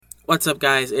What's up,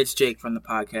 guys? It's Jake from the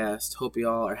podcast. Hope you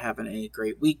all are having a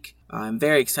great week. I'm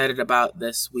very excited about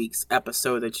this week's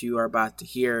episode that you are about to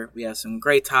hear. We have some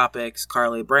great topics.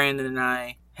 Karli, Brandon, and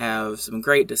I have some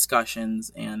great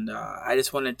discussions, and I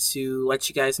just wanted to let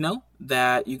you guys know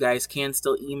that you guys can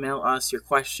still email us your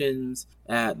questions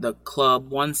at the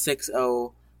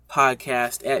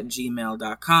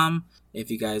club160podcast@gmail.com. If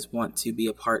you guys want to be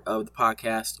a part of the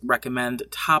podcast, recommend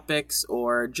topics,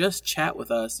 or just chat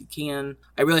with us, you can.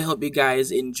 I really hope you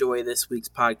guys enjoy this week's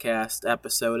podcast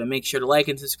episode, and make sure to like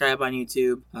and subscribe on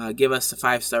YouTube. Give us a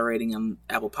 5-star rating on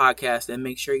Apple Podcast, and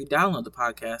make sure you download the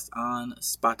podcast on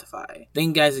Spotify. Thank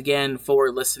you guys again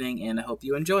for listening, and I hope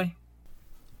you enjoy.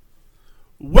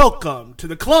 Welcome to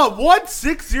the Club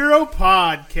 160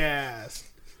 podcast.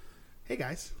 Hey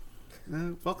guys,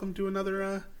 welcome to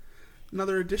another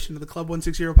edition of the Club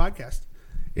 160 podcast.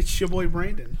 It's your boy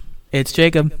Brandon. It's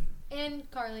Jacob.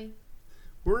 And Karli.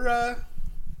 We're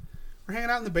hanging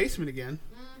out in the basement again.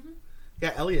 Mm-hmm.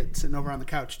 Yeah, Elliot sitting over on the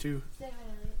couch too. Say hi,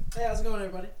 Elliot. Hey, how's it going,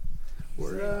 everybody?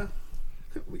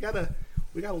 We got a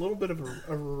little bit of an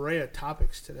array of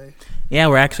topics today. Yeah,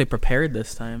 we're actually prepared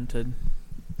this time to.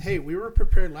 Hey, we were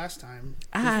prepared last time.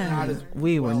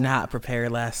 We were not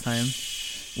prepared last time.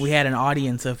 We had an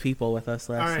audience of people with us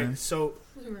last time. All right, so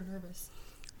we were nervous.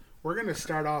 we're gonna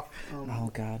start off. Oh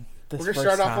God, we're gonna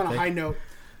start off on a high note.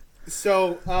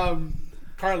 So,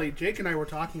 Karli, Jake and I were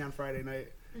talking on Friday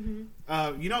night.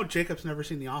 Mm-hmm. Jacob's never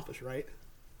seen The Office, right?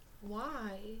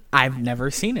 Why? I've never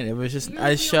seen it. It was just You're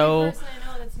a show. Only person I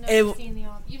know that's never seen The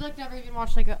Office. You've never even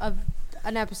watched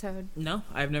an episode. No,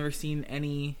 I've never seen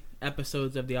any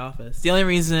episode of The Office. The only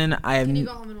reason Can you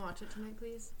go home and watch it tonight,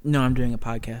 please? No, I'm doing a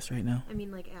podcast right now. I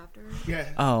mean, like after. Yeah.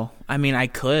 Oh, I mean, I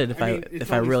could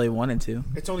if I really wanted to.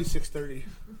 It's only 6:30.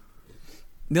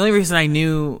 The only reason I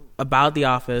knew about The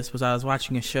Office was I was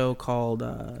watching a show called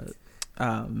it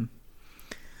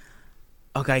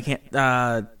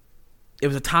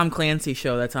was a Tom Clancy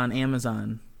show that's on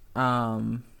Amazon. I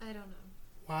don't know.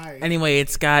 Why? Anyway,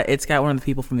 it's got one of the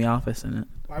people from The Office in it.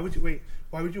 Why would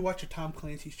you watch a Tom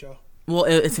Clancy show? Well,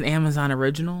 it's an Amazon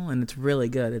original and it's really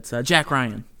good. It's Jack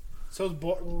Ryan. So it's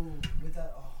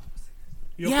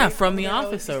Yeah, from The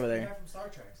Office over The there. guy from Star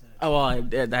Trek. Oh well, I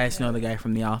just know the guy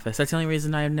from The Office. That's the only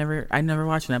reason I never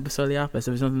watched an episode of The Office.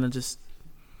 It was something that just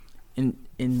made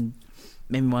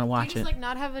me want to watch Do you just, it.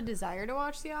 not have a desire to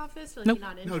watch The Office? Or, Nope. You're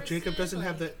not No, interested? Jacob doesn't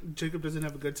have that. Jacob doesn't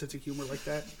have a good sense of humor like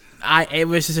that. It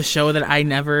was just a show that I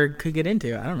never could get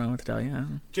into. I don't know what to tell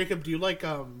you. Jacob, do you like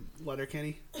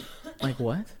Letterkenny? Like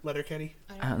what? Letterkenny.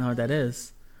 I don't know what that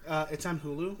is. It's on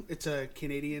Hulu. It's a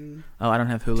Canadian. Oh, I don't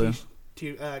have Hulu.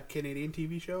 Canadian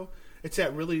TV show. It's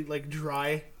that really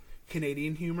dry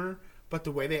Canadian humor, but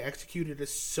the way they execute it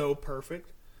is so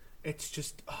perfect. It's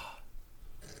just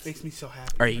makes me so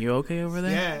happy. Are you okay over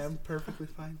there? Yeah, I'm perfectly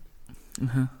fine.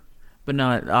 Uh-huh. But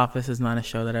no, Office is not a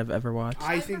show that I've ever watched.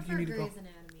 I think you need to go. Grey's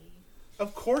Anatomy.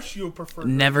 Of course you prefer.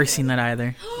 Never seen that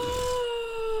either.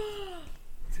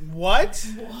 What?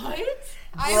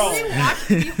 I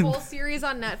rewatched the whole series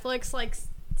on Netflix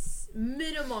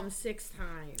minimum 6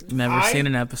 times. Never seen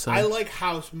an episode. I like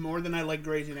House more than I like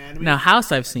Grey's Anatomy. Now,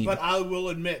 House I've seen. But I will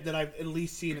admit that I've at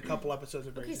least seen a couple episodes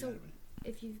of Grey's Anatomy.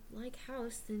 If you like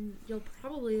House, then you'll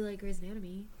probably like Grey's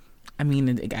Anatomy. I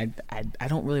mean, I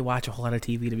don't really watch a whole lot of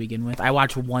TV to begin with. I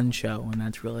watch one show, and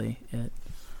that's really it.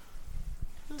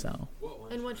 So.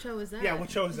 And what show is that? Yeah, what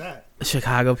show is that?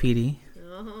 Chicago PD.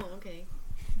 Oh, okay.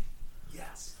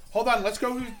 Yes. Hold on, let's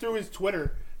go through his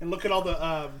Twitter and look at all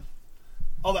the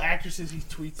actresses he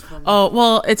tweets from. Oh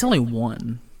well, it's only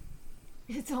one.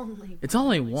 It's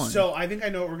only one. So I think I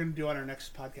know what we're gonna do on our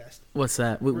next podcast. What's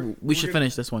that? We should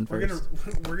finish this one first.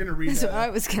 We're gonna read. That's what I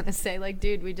was gonna say.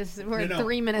 Dude, we're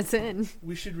 3 minutes in.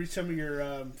 We should read some of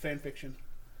your fan fiction.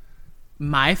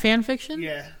 My fan fiction?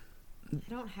 Yeah. I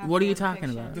don't have. What are you talking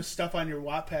about? The stuff on your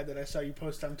Wattpad that I saw you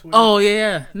post on Twitter. Oh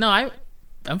yeah. No,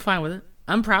 I'm fine with it.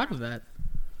 I'm proud of that.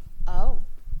 Oh.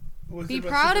 Be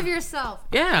proud of yourself.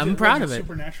 Yeah, I'm proud of it.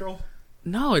 Supernatural?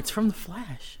 No, it's from The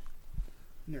Flash.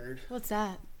 Nerd. What's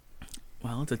that?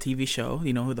 Well, it's a TV show.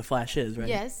 You know who The Flash is, right?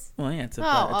 Yes. Well, yeah, it's a.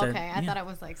 okay. I thought it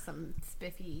was some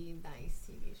spiffy, nice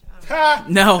TV show.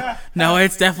 No,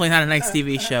 it's definitely not a nice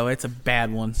TV show. It's a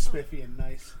bad one. Spiffy and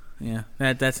nice. Yeah,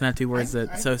 that's not two words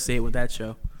that associate with that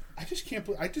show. I just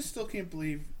still can't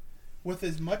believe, with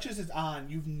as much as it's on,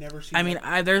 you've never seen. I mean,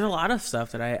 there's a lot of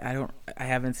stuff that I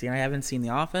haven't seen. I haven't seen The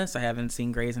Office. I haven't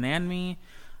seen Grey's Anatomy.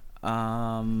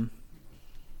 I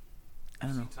don't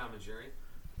know. Tom and Jerry.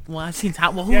 Well, I've seen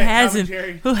Tom. Well, who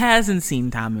hasn't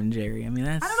seen Tom and Jerry? I mean,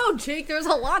 that's. I don't know, Jake. There's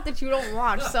a lot that you don't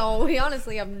watch, so we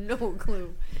honestly have no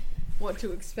clue. what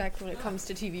to expect when it comes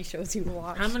to TV shows you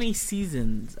watch. How many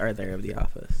seasons are there of The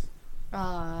Office? A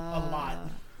lot.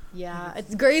 Yeah,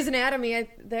 it's Grey's Anatomy.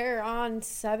 They're on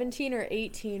 17 or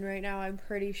 18 right now, I'm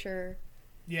pretty sure.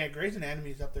 Yeah, Grey's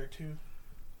Anatomy's up there too.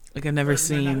 Like I've never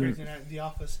seen not Grey's Anatomy, The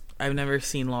Office. I've never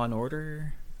seen Law and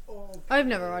Order. I've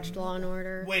never watched Law and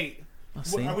Order. Wait,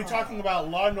 are we talking about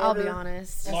Law and Order? I'll be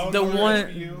honest. Law and The Order, one,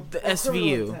 SVU? the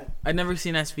SVU. I've never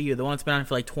seen SVU. The one that's been on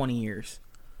for like 20 years.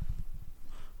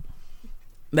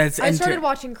 I started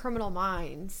watching Criminal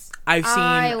Minds.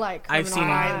 I like Criminal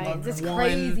Minds. It's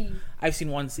crazy. I've seen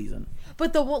one season.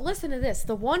 But listen to this.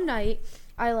 The one night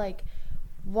I like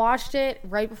watched it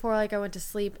right before like I went to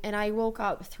sleep, and I woke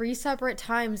up 3 separate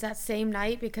times that same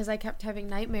night because I kept having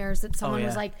nightmares that someone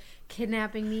was like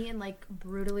kidnapping me and like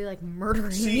brutally like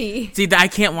murdering me. See, I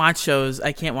can't watch shows.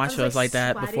 I can't watch shows like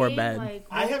that before bed. Like,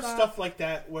 I have stuff like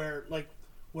that where like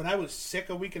when I was sick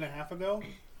a week and a half ago,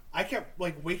 I kept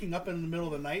like waking up in the middle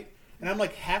of the night and I'm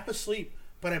like half asleep,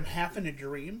 but I'm half in a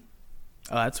dream.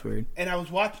 Oh, that's weird. And I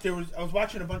was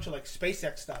watching a bunch of like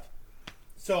SpaceX stuff.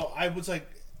 So I was like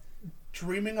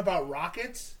dreaming about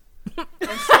rockets and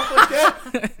stuff like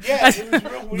that. Yeah, it was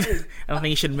real weird. I don't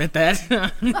think you should admit that.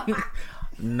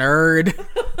 Nerd.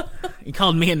 You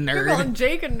called me a nerd. You're calling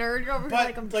Jake a nerd. You're over here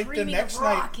like I'm like dreaming of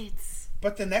rockets.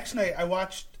 But the next night I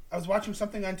was watching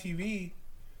something on TV.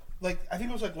 Like, I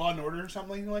think it was like Law and Order or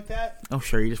something like that. Oh,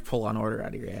 sure. You just pull Law and Order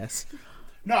out of your ass.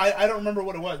 No, I don't remember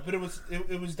what it was, but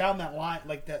it was down that line,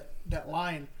 like that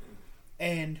line,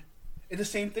 and the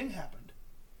same thing happened.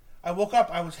 I woke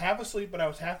up, I was half asleep, but I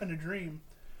was half in a dream,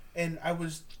 and I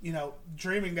was,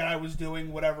 dreaming that I was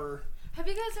doing whatever. Have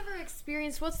you guys ever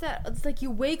experienced, what's that? It's like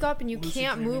you wake up and you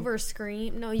can't move or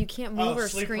scream. No, you can't move or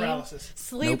sleep scream. Paralysis.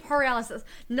 Sleep paralysis.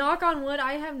 Knock on wood,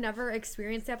 I have never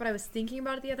experienced that, but I was thinking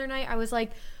about it the other night. I was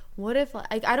like, what if,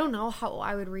 like, I don't know how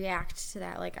I would react to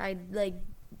that. Like,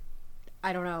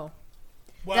 I don't know.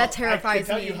 Well, that terrifies I can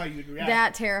tell me. You how you'd react.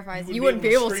 That terrifies me. You wouldn't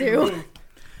be able to.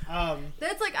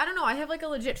 That's like, I don't know. I have like a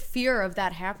legit fear of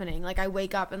that happening. Like I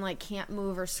wake up and like can't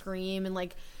move or scream and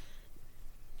like,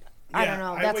 I don't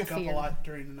know. That's a fear. I wake up a lot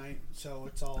during the night, so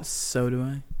it's all. So do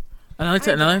I.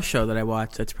 Another show that I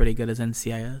watch that's pretty good is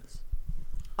NCIS.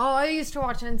 Oh, I used to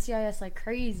watch NCIS like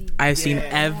crazy. I've seen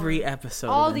every episode.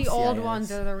 All the old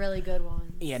ones are the really good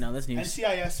ones. Yeah, no, that's new.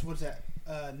 NCIS was that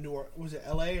was it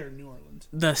LA or New Orleans?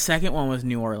 The second one was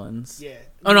New Orleans. Yeah.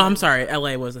 Oh no, I'm sorry.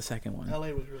 LA was the second one. LA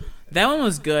was really good. That one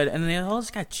was good, and they all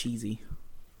just got cheesy.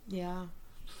 Yeah.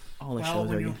 All the shows shows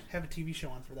when are you good. have a TV show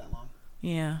on for that long.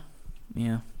 Yeah.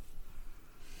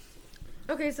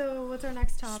 Okay, so what's our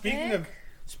next topic?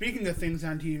 Speaking of things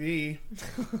on TV,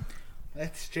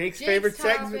 that's Jake's favorite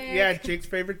segment. Yeah, Jake's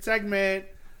favorite segment.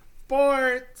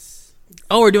 Sports.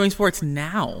 Oh, we're doing sports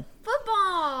now.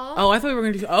 Football. Oh, I thought we were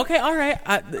going to do... Okay, all right.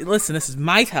 Listen, this is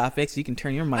my topic, so you can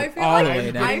turn your mic all the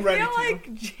way down. I feel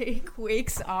like Jake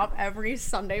wakes up every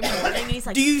Sunday morning and he's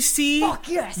like, do you see? Fuck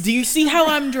yes. Do you see how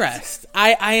I'm dressed?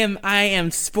 I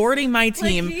am sporting my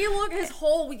team. Like his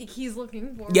whole week he's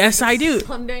looking forward. Yes, I do.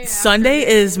 Sunday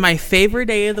is my favorite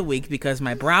day of the week because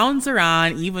my Browns are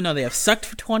on, even though they have sucked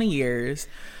for 20 years.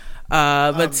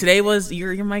 But today was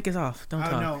your mic is off. Don't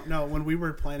talk. No. When we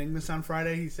were planning this on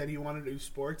Friday, he said he wanted to do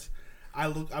sports.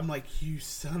 I'm like, you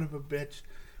son of a bitch.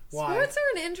 Why? Sports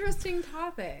are an interesting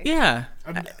topic. Yeah.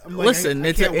 I'm like, listen,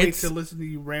 I can't wait to listen to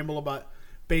you ramble about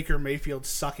Baker Mayfield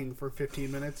sucking for 15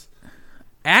 minutes.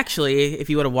 Actually, if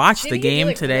you would have watched the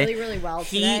game today, really well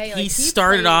today. He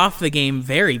started off the game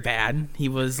very bad. He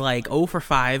was like 0 for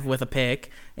 5 with a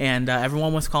pick, and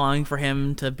everyone was calling for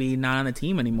him to be not on the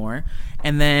team anymore.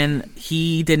 And then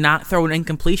he did not throw an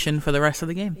incompletion for the rest of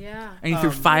the game. Yeah. And he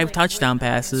threw 5 touchdown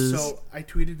passes. So I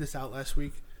tweeted this out last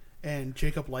week, and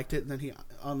Jacob liked it, and then he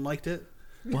unliked it.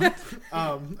 What?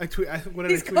 What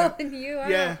did He's I tweet calling you out.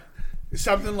 Yeah.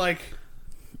 Something like...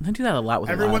 I do that a lot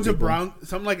with everyone's a lot of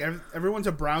people. Everyone's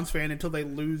a Browns fan until they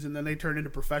lose, and then they turn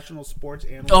into professional sports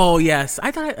analysts. Oh yes,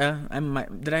 I thought I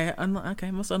might. Did I? Okay,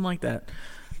 I must unlike that.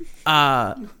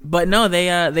 But no,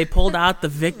 they pulled out the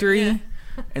victory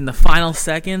in the final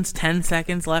seconds. 10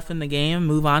 seconds left in the game.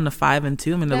 Move on to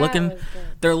 5-2. I mean,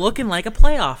 they're looking like a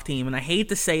playoff team, and I hate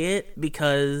to say it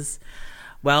because.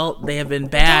 Well, they have been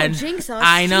bad. Don't jinx us.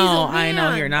 I know.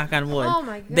 Here, knock on wood. Oh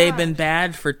my God. They've been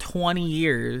bad for 20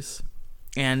 years.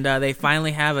 And they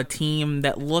finally have a team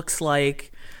that looks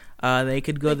like they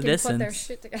could go the distance. Put their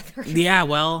shit together. Yeah,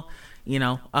 well,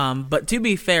 But to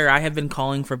be fair, I have been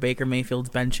calling for Baker Mayfield's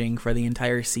benching for the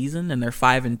entire season, and they're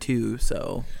 5-2.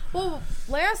 So, well,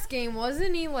 last game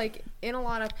wasn't he like in a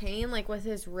lot of pain, like with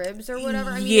his ribs or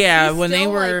whatever? I mean, yeah, when they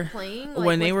were playing, like,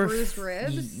 when they were bruised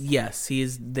ribs. Yes,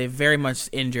 they're very much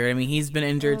injured. I mean, he's been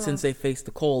injured since they faced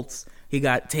the Colts. He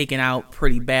got taken out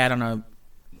pretty bad on a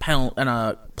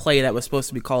play that was supposed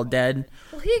to be called dead.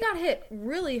 Well, he got hit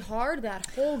really hard that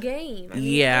whole game. I mean,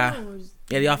 yeah,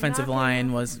 the offensive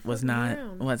line was not.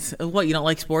 What, you don't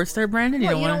like sports there, Brandon? You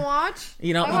don't watch?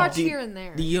 I watch here and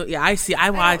there. I see.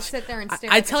 I watch. I don't sit there and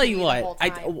stare. I tell you what.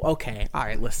 Okay. All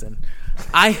right. Listen.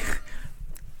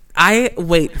 I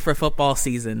wait for football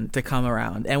season to come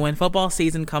around, and when football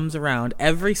season comes around,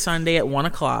 every Sunday at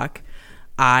 1:00,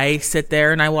 I sit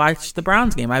there and I watch the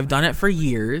Browns game. I've done it for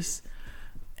years,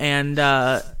 and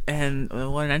what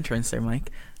an entrance there,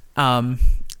 Mike. I've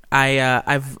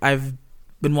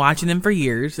been watching them for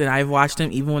years, and I've watched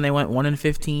them even when they went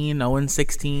 1-15,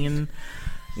 0-16.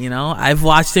 I've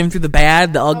watched them through the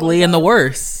bad, the ugly, and the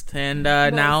worst. And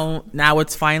now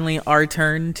it's finally our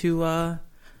turn to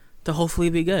hopefully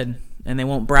be good, and they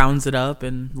won't Browns it up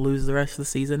and lose the rest of the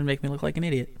season and make me look like an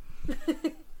idiot.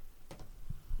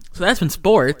 So that's been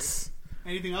sports.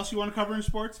 Anything else you want to cover in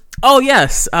sports? Oh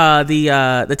yes,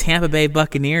 the Tampa Bay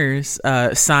Buccaneers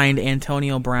signed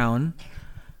Antonio Brown,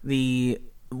 the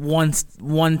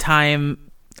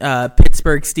one-time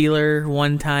Pittsburgh Steeler,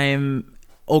 one-time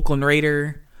Oakland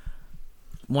Raider,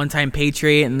 one-time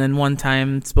Patriot, and then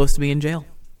one-time supposed to be in jail.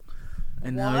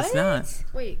 And now he's not.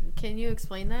 Wait, can you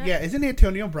explain that? Yeah, isn't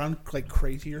Antonio Brown like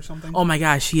crazy or something? Oh my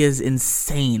gosh, he is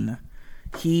insane.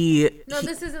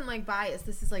 This isn't like biased.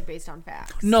 This is like based on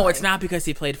facts. No, it's not because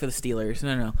he played for the Steelers.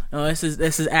 No. This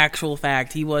is actual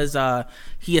fact. He was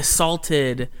he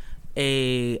assaulted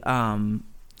a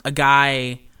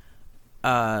guy.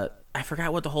 I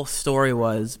forgot what the whole story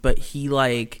was, but he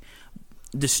like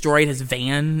destroyed his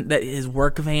van, his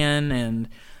work van,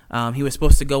 and he was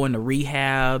supposed to go into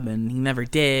rehab, and he never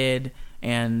did.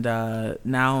 And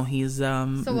now he's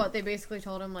So what? They basically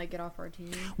told him like, get off our team.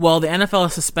 Well, the NFL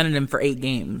has suspended him for 8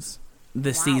 games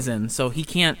this season, so he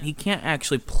can't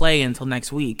actually play until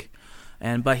next week.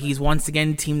 But he's once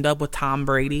again teamed up with Tom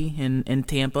Brady in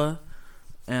Tampa,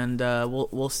 and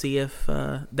we'll see if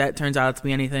that turns out to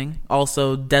be anything.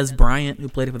 Also, Des Bryant, who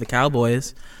played for the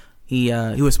Cowboys, he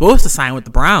was supposed to sign with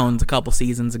the Browns a couple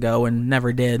seasons ago and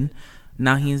never did.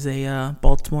 Now he's a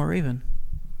Baltimore Raven.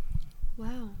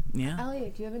 Wow. Yeah.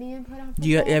 Elliot, do you have any input on football? Do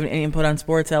you have any input on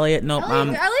sports, Elliot? Nope.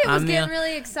 Elliot was getting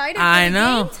really excited for the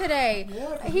game today.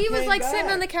 Yeah, he was like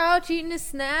sitting on the couch eating his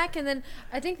snack, and then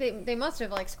I think they must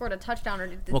have like scored a touchdown or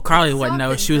did. Well, Karli wouldn't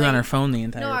know. She was on her phone the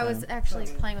entire time. No, I was actually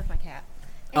playing with my cat.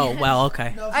 Oh, well,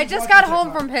 okay. I just got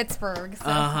home from Pittsburgh. So.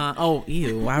 Uh-huh. Oh,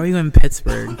 ew. Why were you in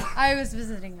Pittsburgh? I was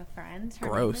visiting a friend. Her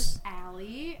Gross. name is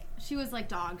Allie. She was like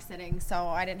dog sitting, so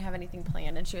I didn't have anything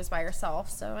planned, and she was by herself,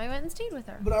 so I went and stayed with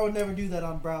her. But I would never do that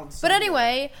on Browns. But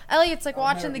anyway, Elliot's like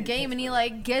watching the game, and he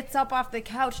like gets up off the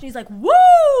couch, and he's like,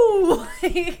 "Woo!"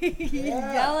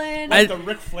 Yelling. Like the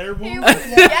Ric Flair move.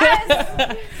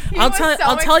 Yes.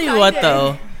 I'll tell you what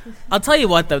though. I'll tell you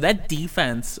what though. That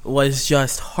defense was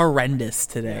just horrendous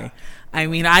today. Yeah. I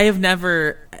mean, I have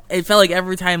never. It felt like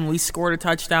every time we scored a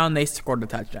touchdown, they scored a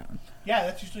touchdown. Yeah,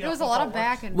 that's usually. There was a lot of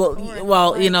back and forth.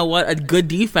 Well, you know what? A good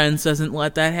defense doesn't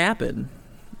let that happen.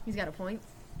 He's got a point.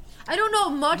 I don't know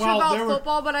much about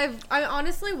football, but I'm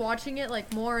honestly watching it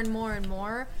like more and more and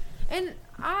more, and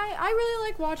I really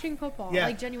like watching football. Yeah.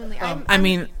 Like genuinely. I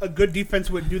mean, a good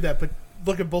defense wouldn't do that, but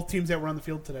look at both teams that were on the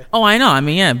field today. Oh, I know. I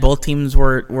mean, yeah, both teams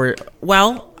were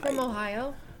from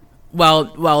Ohio.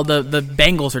 Well, the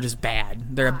Bengals are just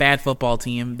bad. They're a bad football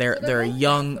team. They're a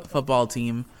young football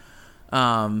team.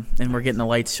 And we're getting the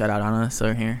lights shut out on us.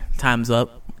 So here, time's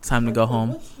up. It's time to go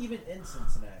home. What's even in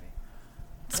Cincinnati?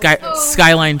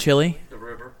 Skyline Chili. The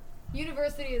river.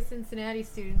 University of Cincinnati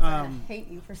students are gonna hate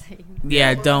you for saying that.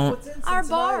 Yeah, don't. Our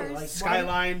bars. Like,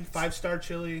 Skyline, 5-star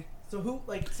chili. So who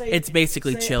say it's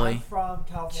basically chili. I'm from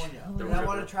California and I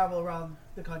want to travel around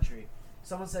the country.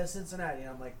 Someone says Cincinnati,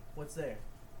 and I'm like, what's there?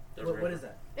 What is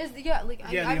that? I've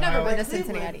never been to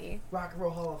Cincinnati. Rock and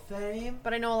Roll Hall of Fame.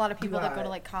 But I know a lot of people that go to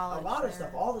like college. A lot of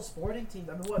stuff. All the sporting teams.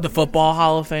 I mean, what? The Football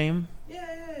Hall of Fame. Yeah.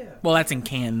 Well, that's in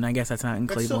Canton. I guess that's not in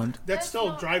Cleveland. That's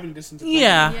still driving distance.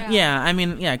 Yeah. I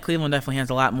mean, Cleveland definitely has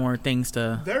a lot more things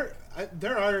to.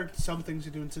 There are some things to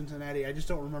do in Cincinnati. I just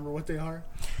don't remember what they are.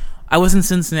 I was in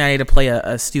Cincinnati to play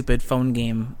a stupid phone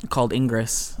game called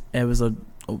Ingress. It was a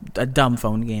dumb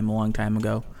phone game a long time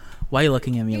ago. Why are you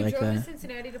looking at me You like drove that? to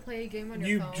Cincinnati to play a game on your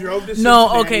You phone? drove to No,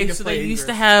 Cincinnati okay. to So play they used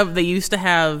to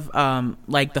Ingress. have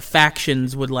like the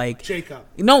factions would like. Jacob.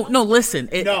 No. Listen.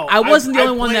 No, I wasn't the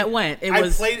only one played- that went. I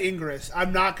played Ingress.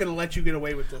 I'm not going to let you get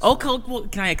away with this. Okay. Well,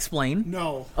 can I explain?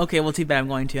 No. Okay. Well, too bad. I'm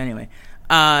going to anyway.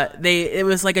 It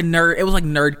was like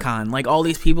NerdCon. Like all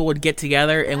these people would get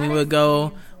together and we would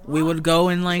go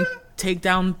and like take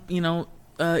down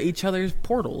each other's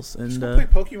portals and. Just go play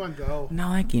Pokemon Go.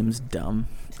 No, that game's dumb.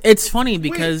 It's funny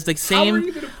because the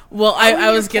same.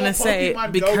 I was gonna say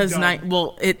because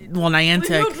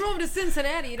Niantic. You drove to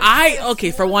Cincinnati.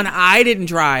 For one, I didn't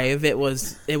drive. It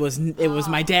was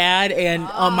my dad and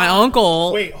my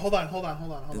uncle. Wait, hold on.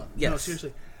 Yes. No,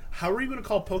 seriously. How are you going to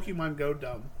call Pokemon Go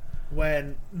dumb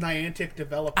when Niantic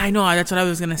developed? I know that's what I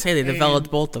was gonna say. They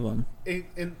developed both of them.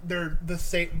 And they're the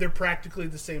same. They're practically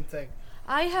the same thing.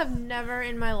 I have never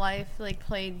in my life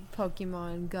played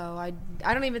Pokemon Go. I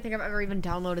don't even think I've ever even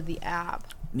downloaded the app.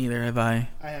 Neither have I.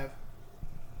 I have.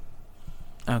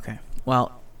 Okay.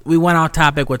 Well, we went off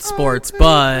topic with sports,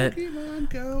 but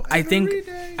I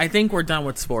think we're done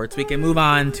with sports. We can move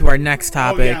on to our next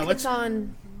topic. Oh, yeah,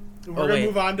 we're gonna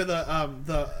move on to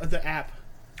the app.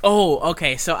 Oh,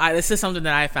 okay. So this is something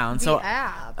that I found. The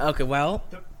app. Okay, well.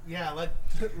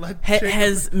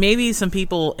 Has maybe some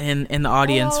people in the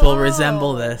audience will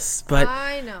resemble this, but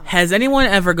I know. Has anyone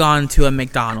ever gone to a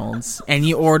McDonald's and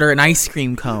you order an ice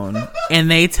cream cone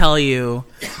and they tell you,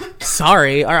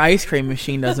 "Sorry, our ice cream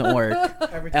machine doesn't work"?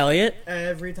 Elliot,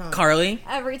 every time. Carly,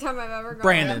 Every time I've ever gone.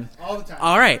 Brandon, all the time.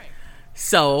 All right.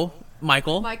 So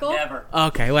Michael. Never.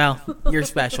 Okay, well, you're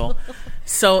special.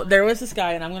 So there was this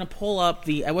guy, and I'm going to pull up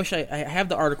I wish I have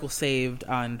the article saved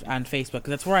on Facebook,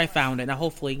 because that's where I found it. Now,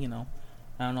 hopefully, I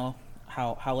don't know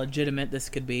how legitimate this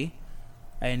could be,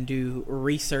 and do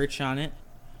research on it.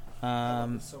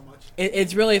 So much.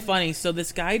 It's really funny. So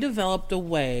this guy developed a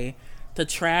way to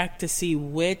track to see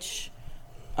which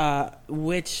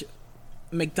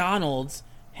McDonald's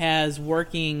has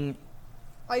working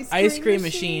ice cream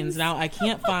machines. Now I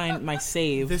can't find my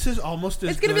save. This is almost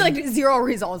as It's going to be like 0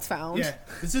 results found. Yeah,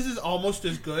 this is almost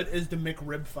as good as the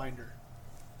McRib Finder.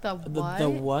 The what? The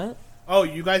what? Oh,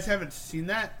 you guys haven't seen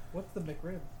that? What's the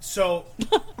McRib? So,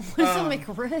 What's a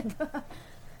McRib?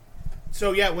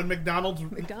 so yeah, when McDonald's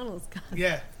got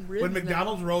when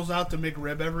McDonald's rolls out the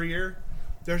McRib every year,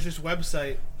 there's this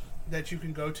website that you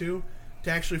can go to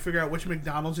actually figure out which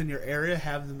McDonald's in your area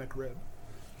have the McRib,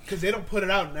 because they don't put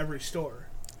it out in every store.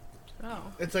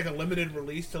 Oh. It's like a limited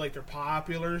release to like their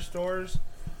popular stores.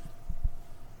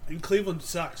 And Cleveland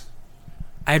sucks.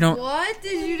 I don't. What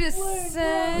did you just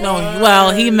say? No, well,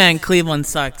 he meant Cleveland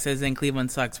sucks, as in Cleveland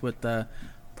sucks with the.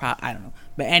 I don't know,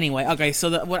 but anyway, okay.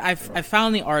 So I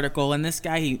found the article, and this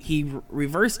guy he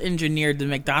reverse engineered the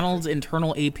McDonald's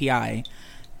internal API,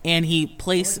 and he's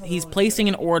placing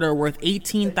an order worth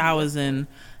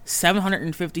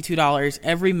 $18,752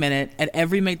 every minute at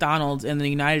every McDonald's in the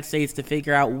United States to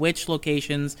figure out which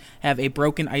locations have a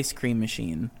broken ice cream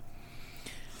machine.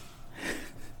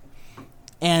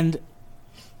 And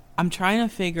I'm trying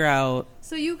to figure out.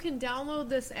 So you can download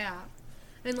this app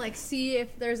and see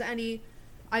if there's any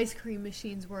ice cream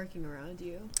machines working around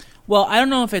you. Well, I don't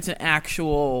know if it's an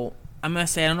actual. I'm gonna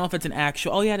say I don't know if it's an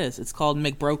actual. Oh yeah, it is. It's called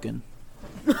McBroken.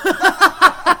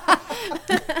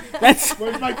 That's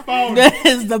Where's my phone? That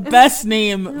is the best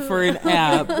name for an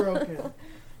app. Broken.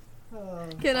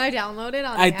 Can I download it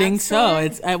on I the think App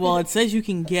Store? so. It says you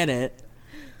can get it.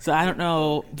 So I don't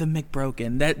know the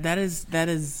McBroken. That is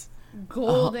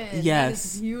golden.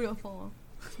 Yes. That is beautiful.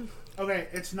 Okay,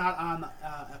 it's not on the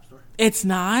App Store. It's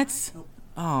not? Nope.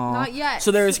 Oh. Not yet.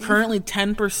 So there is currently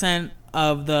 10%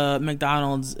 of the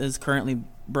McDonald's is currently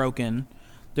broken.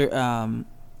 There So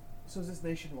is this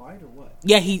nationwide or what?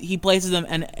 Yeah, he places them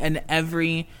in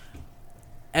every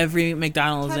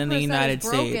McDonald's in the 10% United is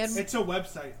broken. States. It's a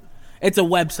website. It's a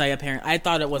website, apparently. I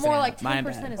thought it was More an like app. My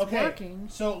 10% bad. is Okay, working.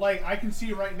 so I can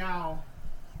see right now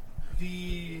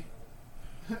the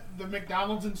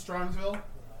McDonald's in Strongsville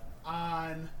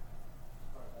on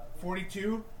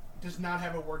 42 does not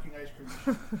have a working ice cream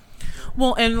machine.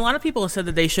 Well, and a lot of people have said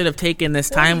that they should have taken this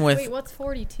time with. Wait, what's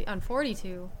 42? On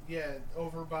 42? Yeah,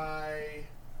 over by.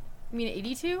 You mean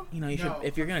 82? You should, No.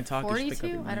 if you're gonna talk, you should pick up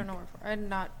 42? your I don't know. I'm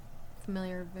not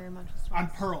familiar very much with On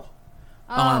Pearl.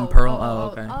 on Pearl? Oh,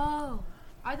 okay. Oh,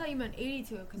 I thought you meant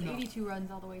 82 because 82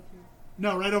 runs all the way through.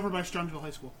 No, right over by Strongsville High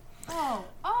School. Oh.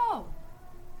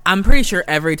 I'm pretty sure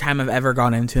every time I've ever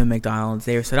gone into a McDonald's,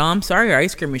 they said, "Oh, I'm sorry, our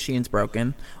ice cream machine's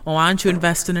broken. Well, why don't you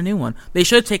invest in a new one?" They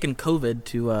should have taken COVID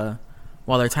to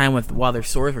while their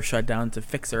stores were shut down to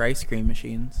fix their ice cream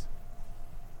machines.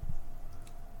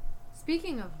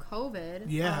 Speaking of COVID,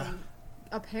 Yeah.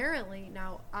 apparently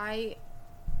now I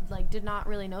did not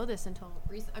really know this until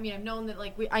recent. I mean, I've known that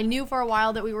I knew for a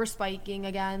while that we were spiking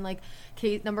again,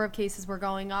 number of cases were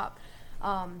going up.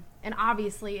 And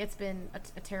obviously it's been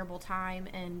a terrible time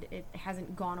and it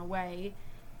hasn't gone away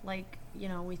we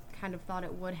kind of thought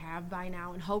it would have by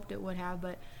now and hoped it would have,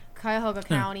 but Cuyahoga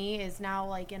County is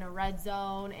now in a red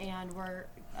zone, and we're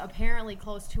apparently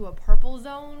close to a purple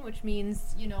zone, which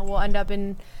means we'll end up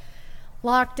in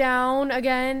lockdown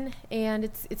again, and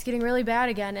it's getting really bad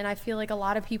again. And I feel like a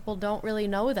lot of people don't really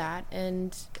know that,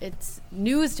 and it's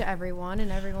news to everyone,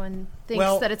 and everyone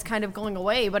thinks that it's kind of going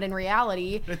away, but in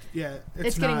reality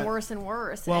it's getting worse and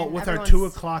worse. Well, with our 2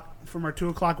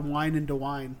 o'clock wine into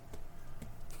wine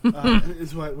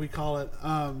is what we call it.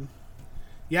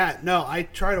 I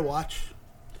try to watch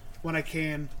when I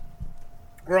can,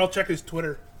 or I'll check his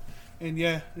Twitter, and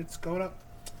it's going up.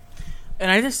 And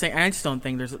I just don't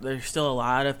think there's still a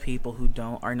lot of people who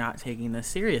are not taking this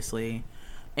seriously,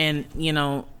 and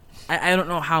I don't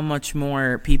know how much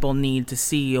more people need to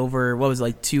see over what was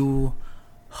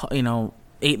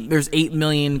there's 8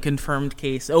 million confirmed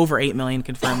cases, over 8 million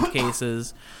confirmed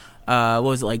cases. What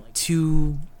was it,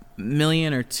 2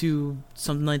 million or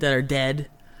something like that are dead?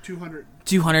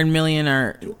 200 million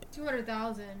or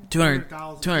 200,000.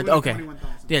 200. Okay.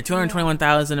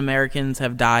 221,000 Americans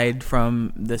have died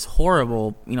from this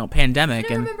horrible, pandemic.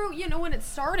 And I remember, when it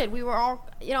started, we were all,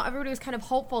 everybody was kind of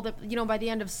hopeful that, by the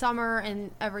end of summer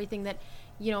and everything that,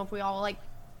 if we all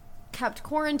kept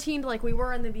quarantined like we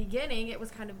were in the beginning, it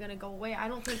was kind of going to go away. I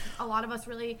don't think a lot of us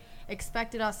really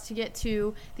expected us to get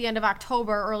to the end of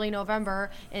October, early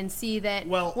November, and see that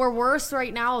we're worse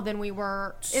right now than we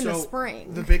were in the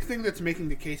spring. The big thing that's making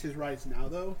the cases rise now,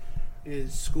 though,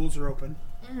 is schools are open,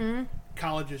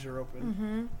 colleges are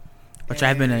open, which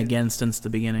I've been against since the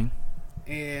beginning,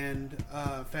 and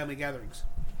family gatherings.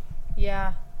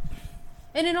 Yeah.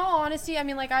 And in all honesty, I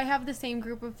mean, I have the same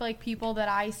group of, people that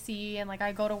I see, and,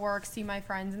 I go to work, see my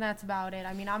friends, and that's about it.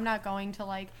 I mean, I'm not going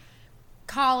to,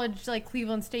 college,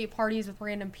 Cleveland State parties with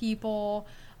random people,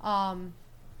 and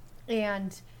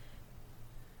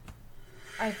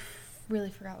I really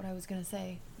forgot what I was going to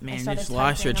say. Man, you just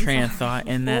lost your train of thought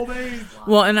in that.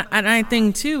 Well, and I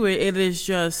think, too, it is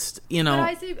just,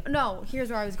 But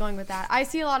here's where I was going with that. I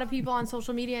see a lot of people on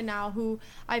social media now who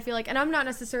I feel and I'm not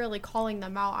necessarily calling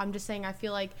them out, I'm just saying I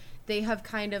feel they have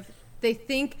they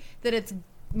think that it's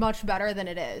much better than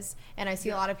it is. And I see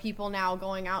a lot of people now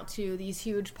going out to these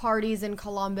huge parties in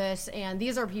Columbus, and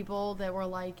these are people that were,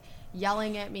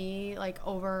 yelling at me,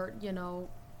 over,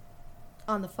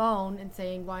 on the phone and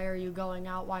saying, why are you going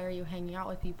out? Why are you hanging out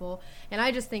with people? And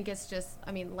I just think it's just,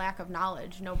 lack of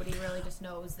knowledge. Nobody really just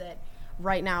knows that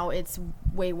right now it's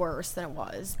way worse than it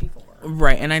was before.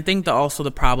 Right. And I think also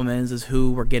the problem is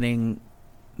who we're getting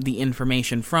the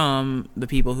information from, the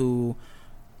people who...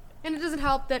 And it doesn't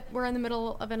help that we're in the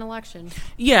middle of an election.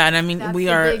 Yeah, and that's we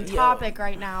are a big topic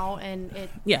right now, and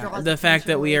it draws the fact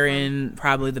that we are in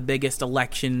probably the biggest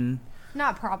election.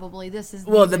 Not probably. This is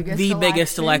the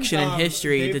biggest election in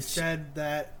history. They've said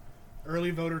that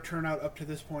early voter turnout up to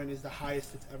this point is the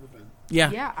highest it's ever been.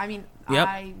 Yeah. Yeah,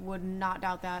 I would not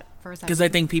doubt that for a second. Because I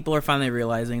think people are finally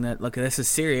realizing that, look, this is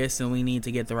serious and we need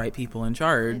to get the right people in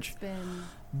charge.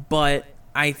 But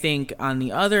I think, on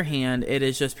the other hand, it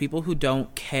is just people who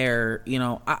don't care.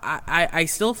 I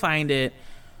still find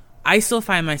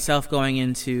myself going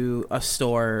into a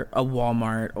store, a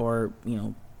Walmart, or,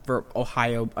 for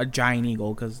Ohio, a Giant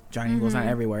Eagle, because Giant Eagle's not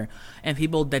everywhere, and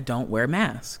people that don't wear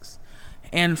masks.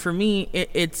 And for me,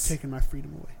 it's taking my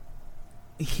freedom away.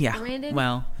 Yeah. Brandon?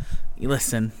 Well,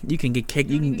 listen, you can get kicked.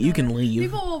 You can leave.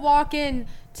 People will walk in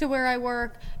to where I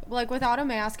work without a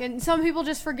mask, and some people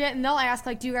just forget, and they'll ask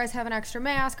do you guys have an extra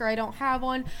mask, or I don't have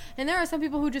one. And there are some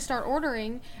people who just start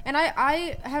ordering, and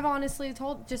I have honestly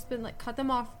been cut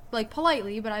them off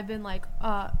politely, but I've been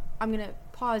I'm gonna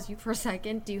pause you for a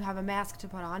second. Do you have a mask to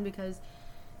put on? Because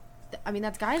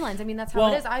that's guidelines. That's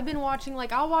how it is. I've been watching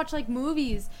I'll watch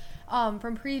movies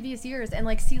from previous years and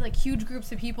see huge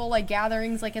groups of people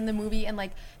gatherings in the movie,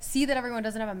 and see that everyone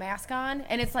doesn't have a mask on,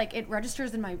 and it's it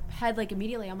registers in my head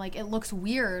immediately. I'm it looks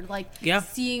weird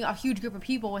seeing a huge group of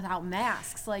people without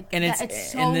masks and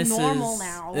it's so normal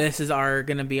now. This is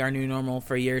gonna be our new normal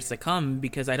for years to come,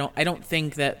 because I don't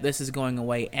think that this is going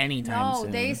away anytime soon.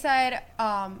 No, they said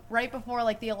right before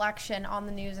the election on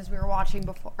the news, as we were watching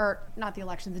before, or not the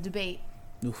election, the debate.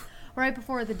 Oof. Right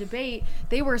before the debate,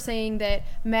 they were saying that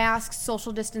masks,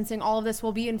 social distancing, all of this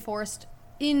will be enforced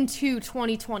into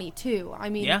 2022.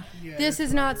 This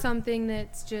is not something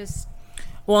that's just...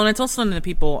 Well, and it's also something that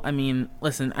people, I mean,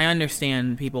 listen, I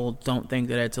understand people don't think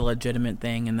that it's a legitimate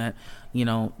thing and that,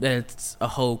 that it's a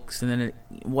hoax and then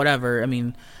whatever. I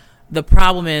mean, the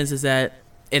problem is that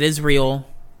it is real.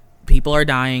 People are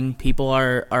dying. People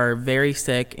are very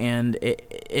sick. And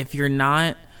if you're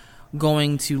not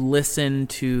going to listen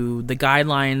to the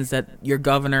guidelines that your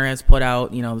governor has put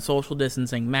out, the social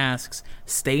distancing, masks,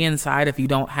 stay inside if you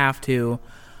don't have to,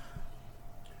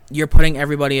 you're putting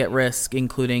everybody at risk,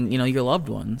 including, your loved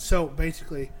ones. So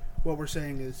basically, what we're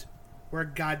saying is, wear a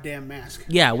goddamn mask.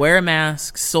 Yeah, wear a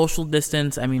mask, social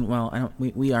distance. I mean, well,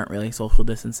 we aren't really social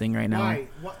distancing right now. Why?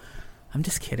 What? I'm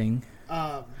just kidding.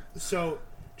 So,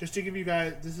 just to give you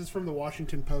guys, this is from the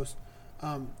Washington Post.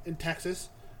 In Texas,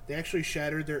 they actually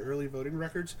shattered their early voting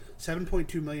records.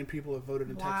 7.2 million people have voted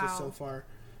in Texas so far.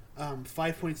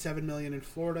 5.7 million in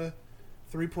Florida,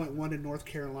 3.1 in North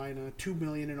Carolina, 2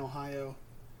 million in Ohio,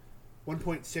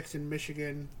 1.6 in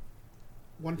Michigan,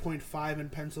 1.5 in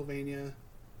Pennsylvania,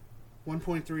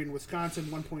 1.3 in Wisconsin,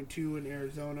 1.2 in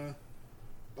Arizona.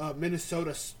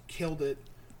 Minnesota killed it,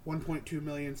 1.2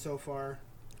 million so far.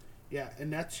 Yeah,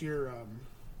 and that's your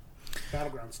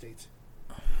battleground states.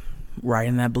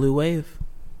 Riding that blue wave.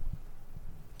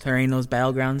 Turning those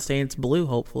battleground states blue,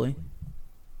 hopefully.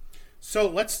 So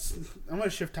I'm going to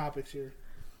shift topics here,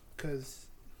 because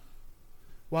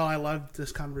while I loved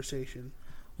this conversation.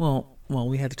 Well,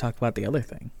 we had to talk about the other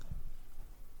thing.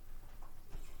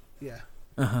 Yeah.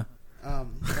 Uh-huh.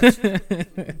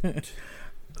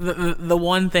 The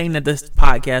one thing that this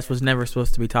podcast was never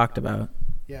supposed to be talked about.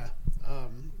 Yeah.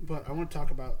 But I want to talk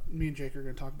about, me and Jake are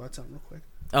going to talk about something real quick.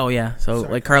 Oh yeah, so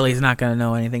Sorry. Karli's not going to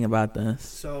know anything about this.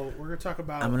 So we're going to talk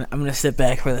about. I'm gonna sit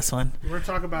back for this one. We're going to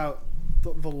talk about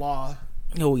the law.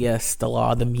 Oh yes, the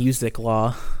law, the music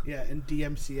law. Yeah, and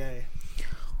DMCA.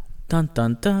 Dun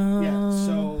dun dun. Yeah.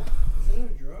 So. Is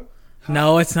it a drug?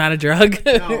 No, it's not a drug.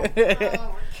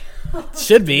 No.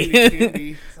 Should be. It can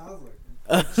be. Sounds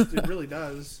like It really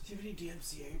does. too many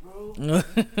DMCA,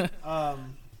 bro.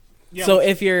 Yeah, so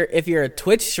if you're a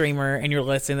Twitch streamer and you're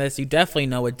listening to this, you definitely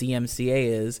know what DMCA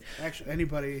is. Actually,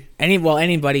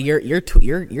 anybody, your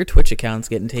Twitch account's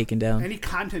getting taken down. any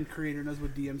content creator knows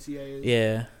what DMCA is.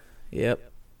 Yeah.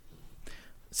 Yep.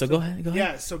 So go ahead.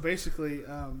 Yeah. So basically,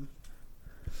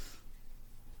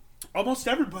 almost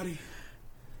everybody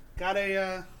got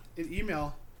an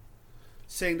email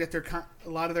saying that a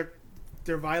lot of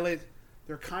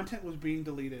their content was being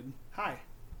deleted. Hi.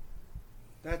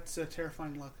 That's a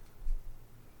terrifying look.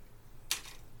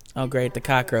 Oh, great. The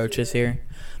cockroach is here.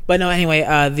 But no, anyway,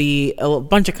 a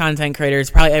bunch of content creators,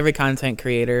 probably every content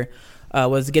creator,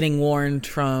 was getting warned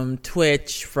from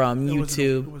Twitch, from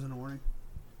YouTube. It wasn't a warning.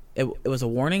 It was a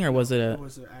warning, or was it a... It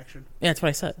was an action. Yeah, that's what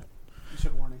I said. You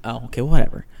said warning. Oh, okay,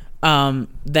 whatever.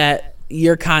 That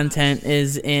your content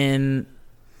is in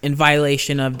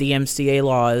violation of DMCA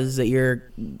laws, that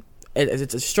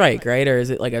it's a strike, right? Or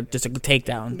is it like just a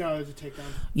takedown? No, it was a takedown.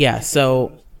 Yeah,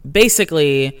 so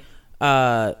basically...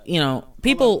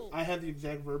 people. I have the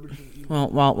exact verbiage. Well,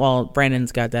 while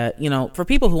Brandon's got that, for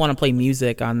people who want to play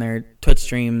music on their Twitch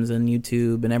streams and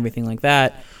YouTube and everything like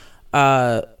that,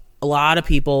 a lot of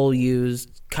people use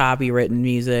copywritten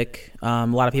music. A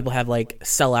lot of people have like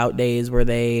sellout days where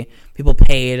people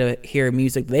pay to hear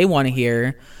music they want to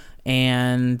hear,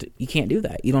 and you can't do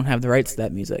that. You don't have the rights to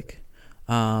that music,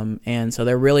 and so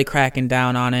they're really cracking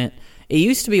down on it. It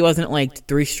used to be, wasn't it like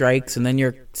 3 strikes and then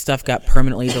your stuff got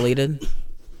permanently deleted?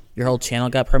 Your whole channel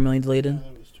got permanently deleted?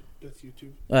 That's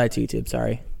YouTube. That's YouTube,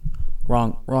 sorry.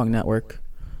 Wrong network.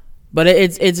 But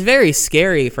it's very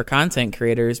scary for content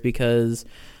creators because,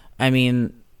 I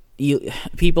mean,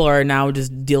 people are now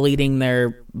just deleting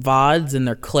their VODs and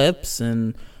their clips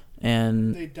and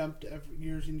they dumped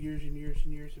years and years and years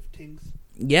and years of things.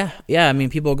 Yeah. I mean,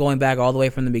 people are going back all the way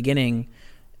from the beginning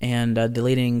and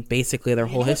deleting basically their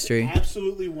whole history.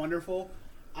 Absolutely wonderful.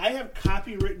 I have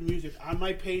copywritten music on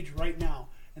my page right now,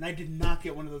 and I did not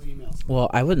get one of those emails. Well,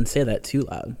 I wouldn't say that too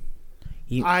loud.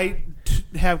 I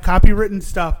have copywritten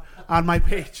stuff on my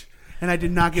page, and I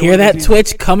did not get Hear one that, of those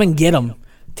Twitch? Come and get them.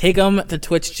 Take them to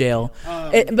Twitch jail.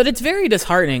 But it's very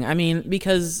disheartening. I mean,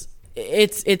 because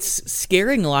it's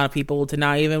scaring a lot of people to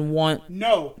not even want...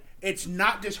 No, it's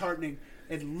not disheartening.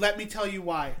 And let me tell you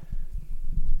why.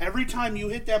 Every time you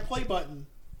hit that play button,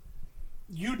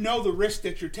 you know the risk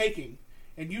that you're taking.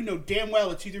 And you know damn well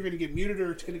it's either going to get muted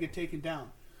or it's going to get taken down.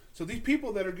 So these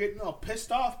people that are getting all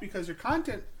pissed off because their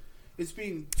content is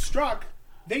being struck,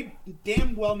 they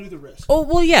damn well knew the risk. Oh,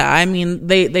 well, yeah. I mean,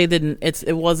 they didn't...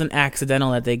 It wasn't accidental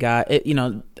that they got...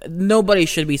 nobody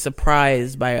should be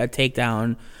surprised by a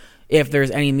takedown if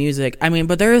there's any music. I mean,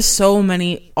 but there is so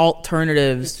many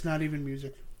alternatives. It's not even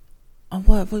music.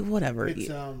 Whatever.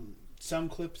 It's some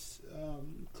clips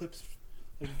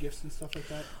like GIFs and stuff like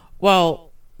that.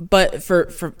 Well, but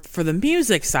for the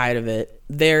music side of it,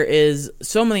 there is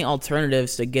so many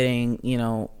alternatives to getting,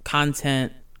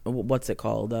 content. What's it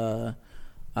called?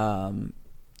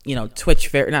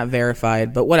 Twitch not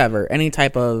verified, but whatever, any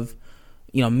type of,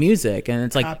 music, and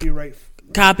it's like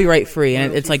copyright free,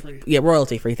 and it's like free.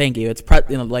 Royalty free. Thank you. It's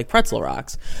like Pretzel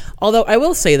Rocks. Although I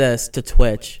will say this to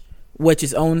Twitch, which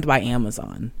is owned by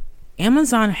Amazon.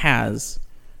 Amazon has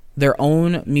their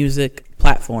own music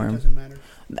platform. Doesn't matter.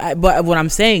 But what I'm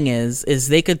saying is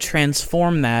they could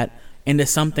transform that into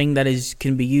something that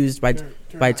can be used by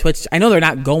Twitch. I know they're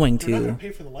not going to. They're not going to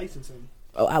pay for the licensing.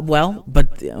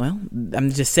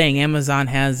 I'm just saying Amazon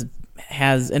has,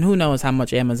 and who knows how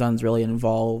much Amazon's really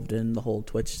involved in the whole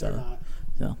Twitch stuff.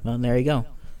 So, well, there you go.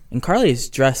 And Karli's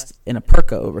dressed in a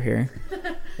parka over here,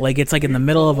 like it's like in the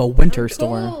middle of a winter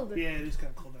storm. Yeah, it is kind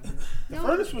of cold out here. The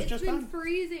furnace was just on. It's been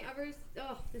freezing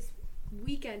this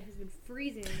weekend has been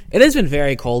freezing. It has been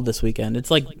very cold this weekend.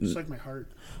 It's like my heart.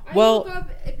 I woke up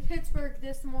in Pittsburgh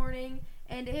this morning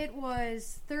and it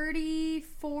was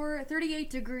 38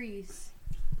 degrees.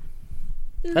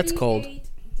 That's cold. 38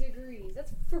 degrees.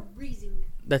 That's freezing.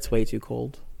 That's way too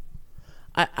cold.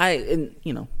 I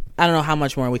don't know how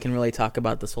much more we can really talk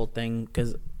about this whole thing,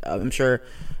 because I'm sure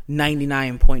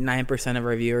 99.9% of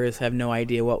our viewers have no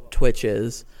idea what Twitch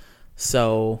is.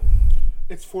 So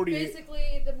it's 48.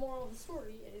 Basically, the moral of the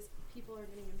story is people are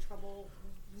getting in trouble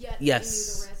yet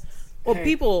yes. the risks. Well,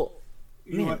 people...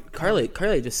 You know what? Carly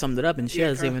just summed it up, and she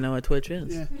doesn't even know what Twitch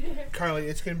is. Yeah. Carly,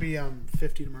 it's going to be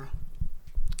 50 tomorrow.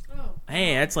 Oh.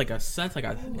 Hey, that's like a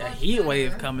heat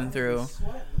wave coming through.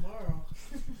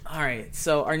 All right,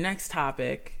 so our next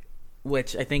topic,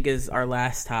 which I think is our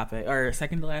last topic, or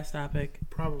second to last topic.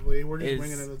 Probably. We're just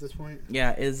winging it at this point.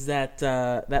 Yeah, is that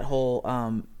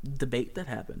whole debate that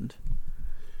happened.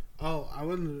 Oh,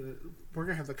 we're going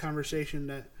to have the conversation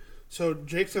that... So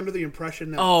Jake's under the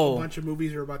impression that a bunch of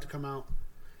movies are about to come out.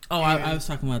 Oh, I was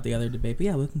talking about the other debate, but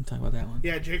yeah, we can talk about that one.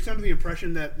 Yeah, Jake's under the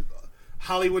impression that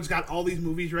Hollywood's got all these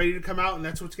movies ready to come out, and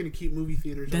that's what's going to keep movie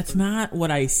theaters That's open. not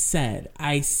what I said.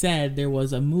 I said there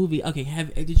was a movie. Okay,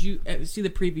 did you see the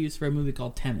previews for a movie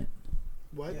called Tenet?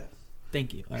 What? Yes.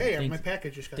 Thank you. Hey, my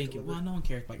package just got delivered. Well, no one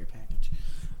cares about your package.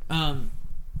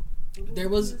 There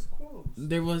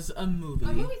was a movie.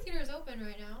 Our movie theater is open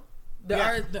right now.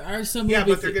 There are some movies. Yeah,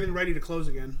 but they're getting ready to close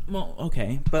again. Well,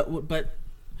 okay, but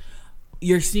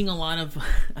you're seeing a lot of.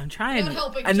 I'm trying.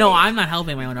 I'm not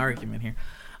helping my own argument here.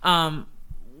 Are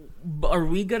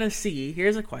we gonna see?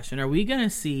 Here's a question: are we gonna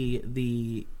see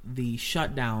the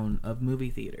shutdown of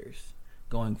movie theaters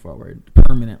going forward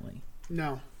permanently?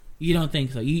 No. You don't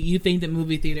think so? You think that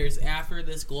movie theaters, after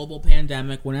this global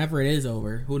pandemic, whenever it is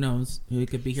over, who knows? It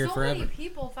could be here forever. So many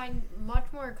people find much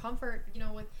more comfort,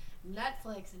 with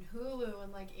Netflix and Hulu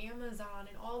and like Amazon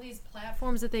and all these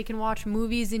platforms that they can watch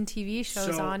movies and TV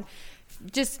shows on.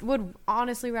 Just would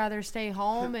honestly rather stay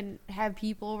home and have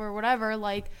people over or whatever,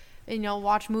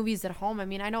 watch movies at home. I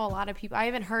mean, I know a lot of people. I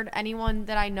haven't heard anyone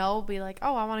that I know be like,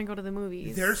 "Oh, I want to go to the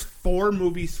movies." There's 4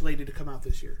 movies slated to come out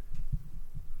this year.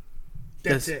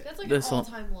 That's it. That's like an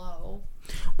all-time low.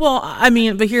 Well, I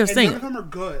mean, but here's the thing. None of them are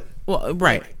good. Well,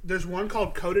 right. There's one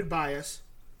called Coded Bias.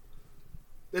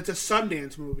 It's a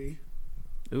Sundance movie.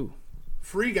 Ooh.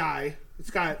 Free Guy. It's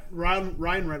got Ryan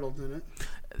Reynolds in it.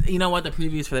 You know what? The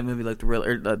previews for that movie looked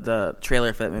the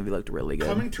trailer for that movie looked really good.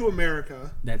 Coming to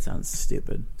America. That sounds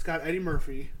stupid. It's got Eddie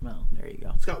Murphy. Well, there you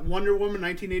go. It's got Wonder Woman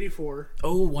 1984.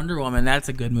 Oh, Wonder Woman. That's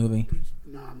a good movie.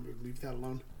 No, I'm going to leave that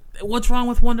alone. What's wrong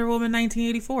with Wonder Woman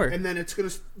 1984? And then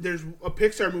there's a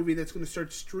Pixar movie that's going to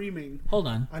start streaming. Hold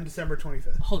on. On December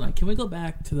 25th. Hold on. Can we go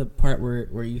back to the part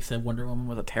where you said Wonder Woman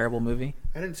was a terrible movie?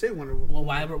 I didn't say Wonder Woman. Well,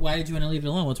 why did you want to leave it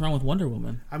alone? What's wrong with Wonder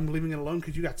Woman? I'm leaving it alone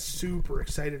because you got super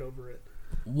excited over it.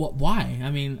 Why?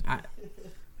 I mean,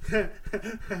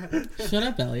 shut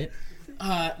up, Elliot.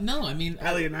 No, I mean,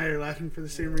 Elliot and I are laughing for the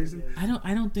same reason. I'm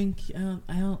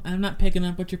not picking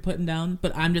up what you're putting down,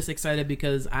 but I'm just excited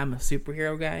because I'm a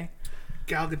superhero guy.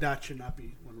 Gal Gadot should not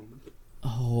be Wonder Woman.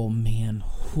 Oh man,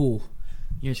 whew.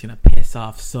 You're just gonna piss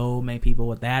off so many people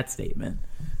with that statement.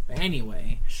 But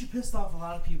anyway, she pissed off a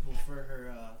lot of people for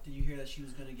her. Did you hear that she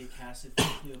was gonna get casted for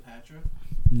Cleopatra?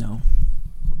 No.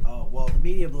 Oh well, the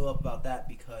media blew up about that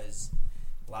because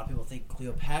a lot of people think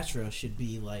Cleopatra should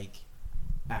be like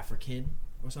African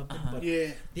or something. But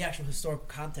the actual historical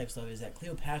context of it is that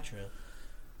Cleopatra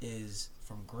is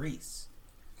from Greece,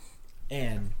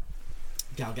 and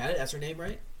Gal Gadot, that's her name,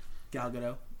 right? Gal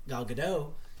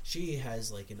Gadot, she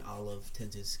has like an olive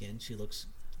tinted skin. She looks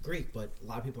Greek, but a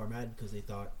lot of people are mad because they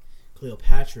thought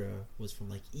Cleopatra was from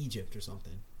like Egypt or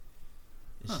something.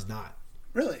 And she's not.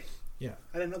 Really? Yeah.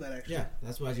 I didn't know that actually. Yeah,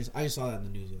 that's why I just saw that in the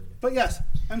news the other day. But yes,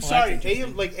 I'm sorry.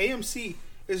 AMC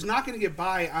is not going to get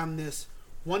by on this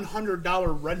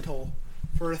 $100 rental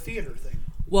for a theater thing.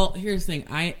 Well, here's the thing.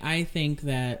 I think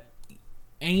that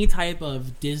any type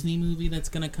of Disney movie that's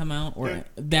going to come out,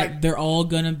 they're all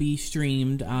going to be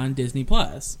streamed on Disney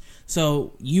Plus.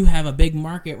 So you have a big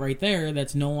market right there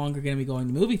that's no longer going to be going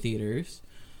to movie theaters.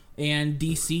 And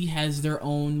DC has their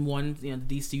own one, the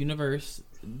DC Universe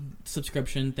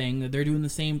subscription thing that they're doing the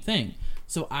same thing.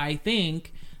 So I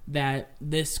think that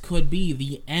this could be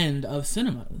the end of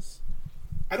cinemas.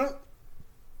 I don't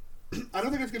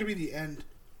think it's going to be the end.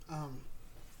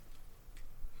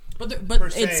 But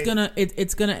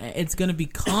it's gonna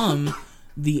become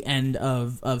the end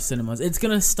of cinemas. It's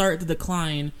gonna start to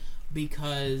decline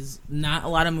because not a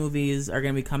lot of movies are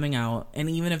gonna be coming out, and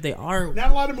even if they are,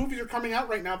 not a lot of movies are coming out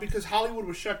right now because Hollywood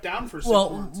was shut down for 6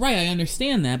 months. Right, I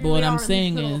understand that, but what I'm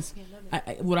saying is,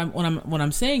 what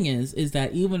I'm saying is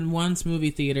that even once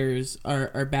movie theaters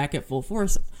are back at full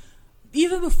force,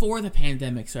 even before the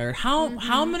pandemic started,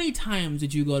 how many times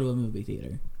did you go to a movie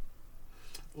theater?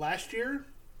 Last year,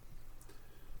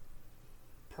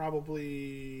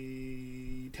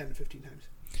 probably 10 to 15 times.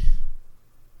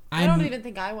 I don't even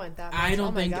think I went that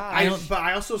much. But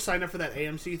I also signed up for that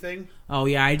AMC thing. Oh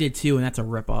yeah, I did too, and that's a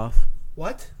ripoff.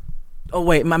 What? Oh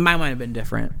wait, mine might have been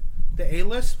different. The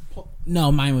A-list? No,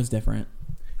 mine was different.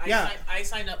 Yeah. I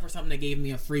signed up for something that gave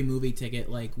me a free movie ticket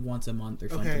like once a month or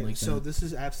something like that. So this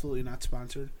is absolutely not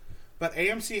sponsored. But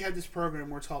AMC had this program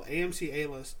where it's called AMC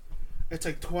A-list. It's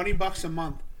like $20 a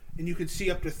month, and you could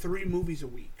see up to 3 movies a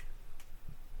week.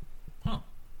 Huh.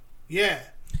 Yeah.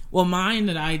 Well, mine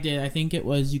that I did, I think it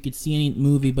was you could see any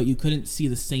movie, but you couldn't see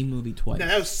the same movie twice. No,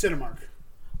 that was Cinemark.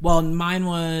 Well, mine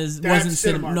wasn't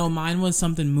Cinemark. No, mine was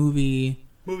something movie.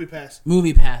 Movie Pass.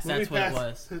 Movie Pass. That's what it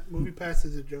was. Movie Pass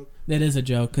is a joke. That is a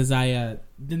joke because then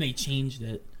they changed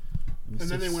it. And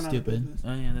then they went out of business.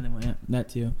 Oh yeah, then they went that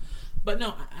too. But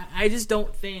no, I just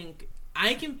don't think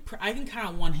I can count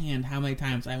on one hand how many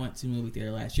times I went to movie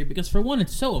theater last year because for one,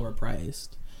 it's so overpriced.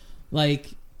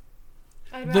 Like.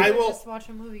 I'd rather just watch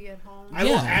a movie at home. I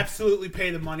will absolutely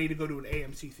pay the money to go to an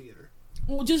AMC theater.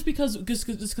 Well, just because of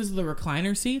the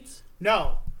recliner seats?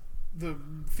 No. The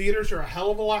theaters are a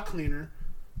hell of a lot cleaner.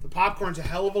 The popcorn's a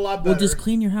hell of a lot better. Well, just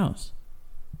clean your house.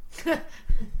 You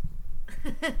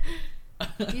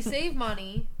save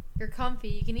money. You're comfy.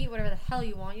 You can eat whatever the hell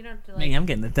you want. You don't have to Man, I'm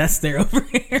getting the desk there over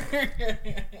here.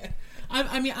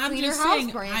 I'm just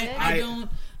saying. I don't.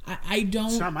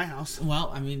 It's not my house.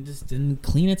 Well, I mean, just didn't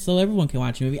clean it so everyone can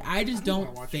watch a movie. I just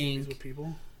don't think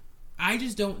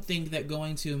that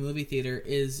going to a movie theater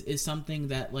is something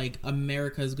that like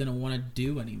America is going to want to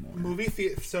do anymore. Movie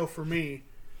theater. So for me,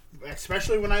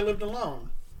 especially when I lived alone,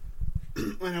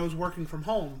 when I was working from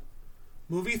home,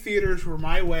 movie theaters were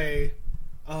my way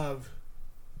of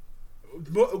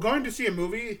going to see a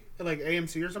movie at like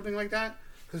AMC or something like that.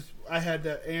 Because I had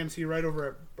the AMC right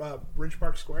over at Ridge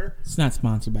Park Square. It's not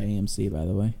sponsored by AMC, by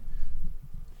the way.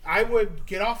 I would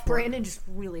get off work. Brandon just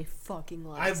really fucking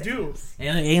likes I do.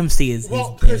 AMC is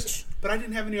bitch. But I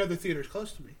didn't have any other theaters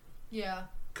close to me. Yeah.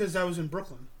 Because I was in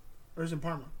Brooklyn. Or I was in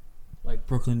Parma. Like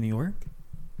Brooklyn, New York?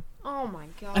 Oh my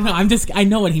god. I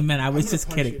know what he meant. I was just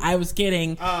kidding. I was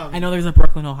kidding. I know there's a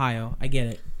Brooklyn, Ohio. I get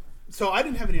it. So I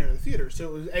didn't have any other theaters. So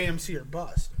it was AMC or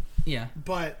bust. Yeah.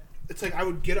 But it's like I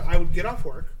would get off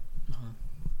work.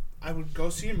 I would go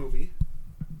see a movie.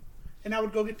 And I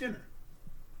would go get dinner.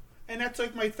 And that's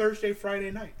like my Thursday,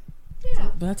 Friday night.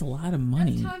 Yeah. But that's a lot of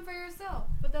money. That's time for yourself.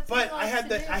 But I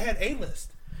had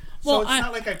A-list. So it's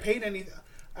not like I paid anything.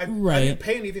 I didn't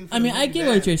pay anything for I get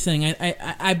what you're saying.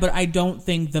 But I don't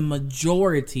think the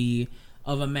majority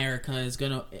of America is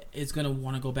gonna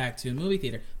want to go back to a movie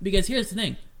theater. Because here's the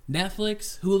thing.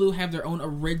 Netflix, Hulu have their own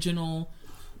original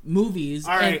movies.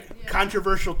 All right,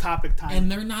 controversial topic time.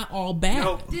 And they're not all bad.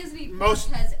 No, Disney Plus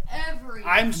has every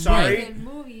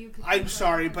movie you could I'm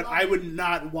sorry, but I would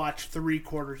not watch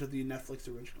 3/4 of the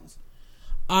Netflix originals.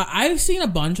 I've seen a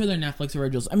bunch of their Netflix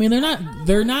originals. I mean,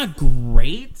 they're not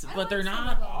great, but they're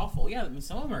not awful. Yeah, I mean,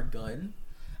 some of them are good.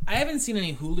 I haven't seen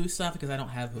any Hulu stuff because I don't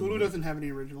have Hulu. Hulu doesn't have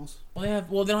any originals. Well,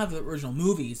 they don't have the original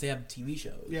movies. They have TV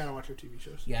shows. Yeah, I don't watch their TV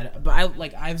shows. Yeah, but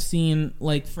I've seen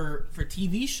like for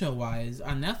TV show wise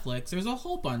on Netflix, there's a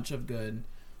whole bunch of good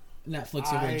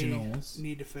Netflix originals. I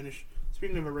need to finish.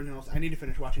 Speaking of originals, I need to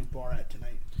finish watching Borat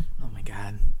tonight. Oh my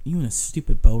god, you and a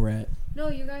stupid Borat. No,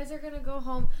 you guys are gonna go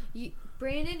home.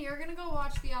 Brandon, you're gonna go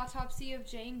watch The Autopsy of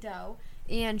Jane Doe,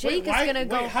 And Jake is gonna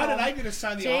go. How did I get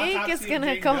assigned the Jake autopsy? Jake is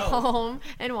gonna come home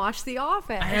and watch The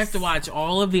Office. I have to watch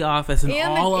all of The Office and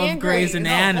all of Grey's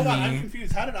Anatomy. No, hold on, I'm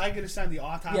confused. How did I get assigned the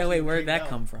autopsy? Yeah, wait, where did that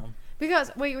come from?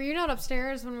 Because were you not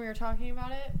upstairs when we were talking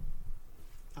about it?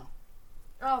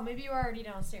 Oh, maybe you were already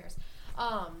downstairs.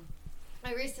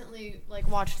 I recently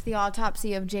watched the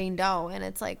autopsy of Jane Doe, and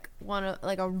it's a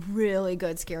really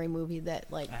good scary movie that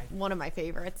one of my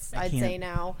favorites. I'd say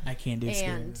now. I can't do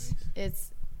scary movies. It's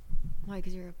why?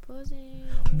 Because you're a pussy.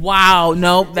 Wow,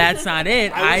 nope, that's not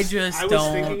it. I just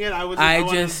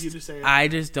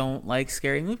don't like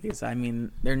scary movies. I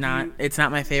mean, they're not. It's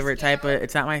not my favorite type of.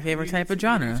 It's not my favorite type of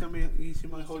genre.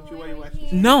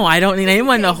 No, I don't need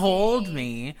anyone to hold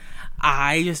me.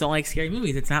 I just don't like scary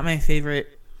movies. It's not my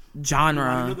favorite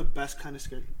genre. You know the best kind of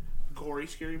scary, gory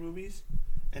scary movies,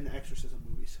 and the exorcism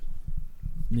movies.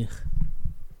 Ugh.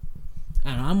 I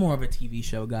don't know. I'm more of a TV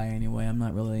show guy anyway. I'm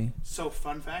not really. So,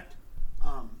 fun fact,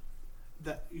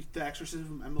 the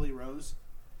Exorcism of Emily Rose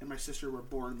and my sister were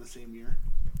born the same year.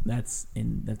 That's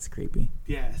creepy.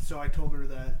 Yeah. So I told her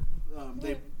that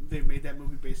they made that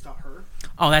movie based off her.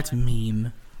 Oh, that's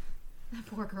mean. That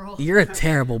poor girl. You're a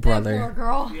terrible brother. That poor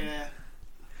girl. Yeah.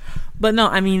 But no,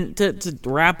 I mean, to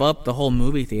wrap up the whole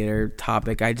movie theater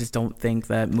topic, I just don't think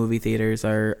that movie theaters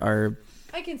are.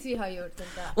 I can see how you would think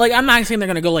that. I'm not saying they're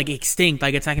gonna go extinct.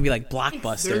 It's not gonna be like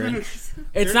Blockbuster.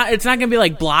 It's not gonna be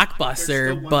like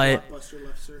Blockbuster, but Blockbuster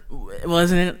left, sir. Well,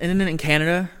 isn't it in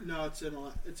Canada? No, it's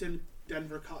in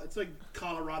Denver. It's like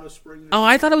Colorado Springs. Oh,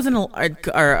 I thought it was in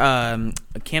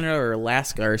Canada or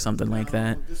Alaska or something like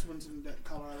that. This one's in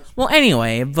Colorado Springs. Well,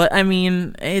 anyway, but I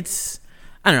mean, it's.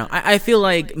 I don't know. I feel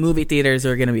like movie theaters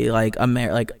are gonna be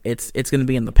it's gonna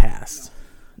be in the past.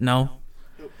 No.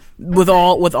 With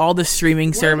all the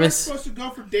streaming service. Where am I supposed to go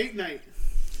for date night?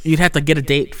 You'd have to get a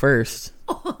date first.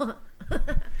 Want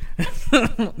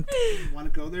to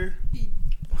go there?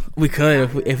 We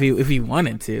could if we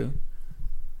wanted to.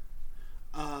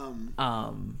 Are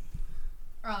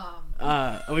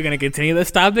we gonna continue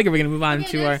this topic? Or are we gonna move on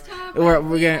to our?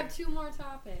 We have 2 more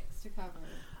topics to cover.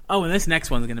 Oh, and this next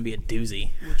one's gonna be a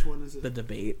doozy. Which one is it? The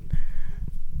debate.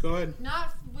 Go ahead.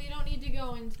 We don't need to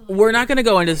go into. We're not gonna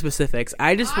go into specifics.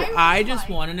 I just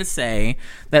wanted to say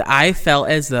that I felt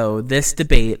as though this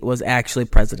debate was actually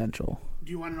presidential.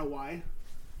 Do you want to know why?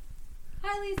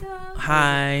 Hi, Lisa.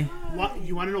 Hi.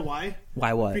 You want to know why?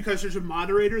 Why what? Because there's a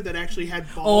moderator that actually had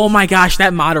balls. Oh my gosh,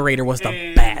 that moderator was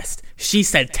the best. She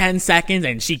said 10 seconds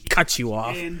and she cut you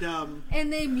off. And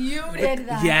they muted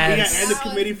that. Yes. Yeah, and the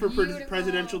committee for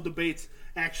presidential debates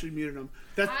actually muted him.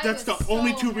 That's the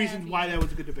only 2 reasons why that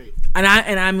was a good debate. And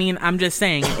I mean, I'm just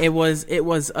saying it was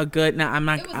a good. Now I'm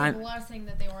not. It was a blessing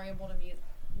that they were able to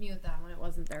mute that when it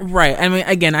wasn't there. Right. I mean,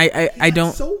 again, I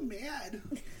don't. So mad.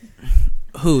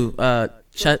 Who?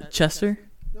 Chester?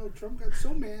 No, Trump got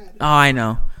so mad. Oh, I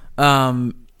know. I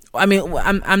mean,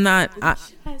 I'm not.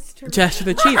 Chester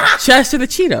the Cheeto. Chester the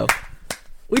Cheeto.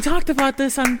 We talked about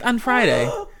this on Friday.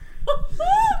 Oh,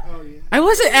 yeah. I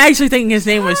wasn't actually thinking his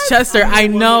name was Chester. I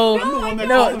know.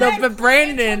 But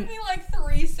Brandon. It took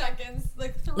me 3 seconds. 3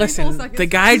 Listen, seconds. the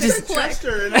guy just.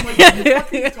 Chester, and I'm like, what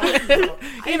are you fucking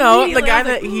talking about? The guy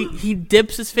that he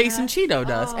dips his face in Cheeto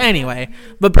dust. Anyway,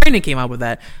 but Brandon came up with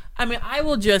that. I mean, I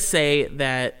will just say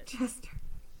that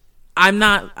I'm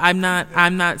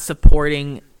not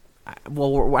supporting.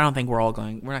 Well, I don't think we're not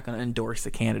going to endorse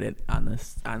a candidate on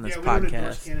this podcast. We don't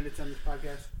endorse candidates on this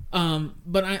podcast.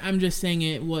 But I'm just saying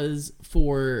it was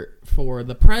for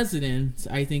the president.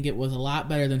 I think it was a lot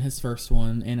better than his first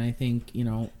one, and I think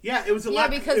Yeah, it was a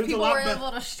lot. Yeah, because people were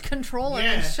able to control him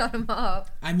and shut him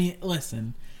up. I mean,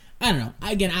 listen, I don't know.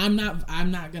 Again,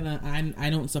 I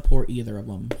don't support either of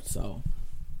them. So.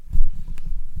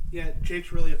 Yeah,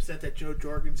 Jake's really upset that Joe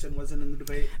Jorgensen wasn't in the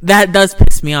debate. That does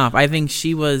piss me off. I think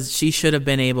she should have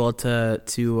been able to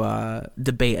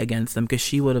debate against them because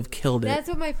she would have killed it. That's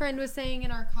what my friend was saying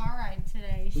in our car ride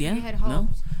today. She had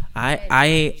hoped that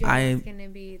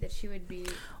she would be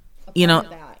a part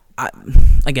of that.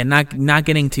 Again, not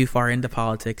getting too far into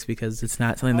politics because it's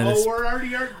not something that is. We're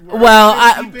already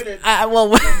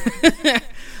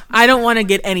I don't want to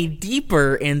get any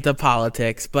deeper into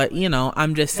politics, but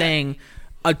I'm just saying.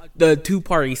 The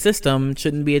 2-party system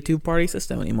shouldn't be a 2-party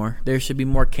system anymore. There should be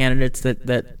more candidates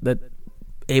that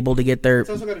able to get their. It's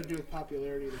also got to do with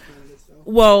popularity of the candidates, though.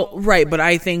 Well, right, but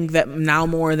I think that now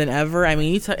more than ever. I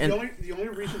mean, the only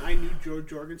reason I knew Joe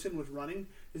Jorgensen was running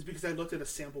is because I looked at a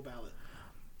sample ballot.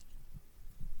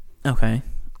 Okay.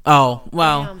 Oh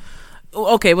well.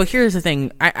 Okay. Well, here's the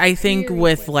thing. I think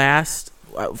with for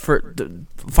the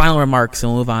final remarks,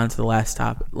 and we'll move on to the last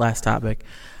topic.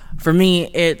 For me,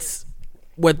 it's.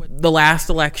 with the last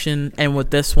election and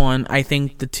with this one, I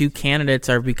think the two candidates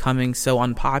are becoming so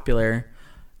unpopular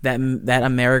that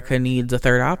America needs a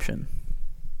third option.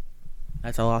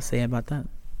 That's all I'll say about that.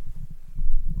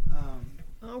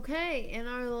 Okay, and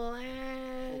our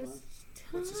last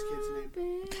What's this kid's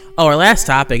name? Oh, our last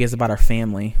topic is about our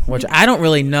family, which I don't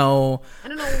really know. I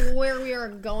don't know where we are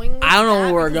going with I don't know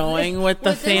that, where we're because going with the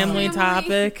with this family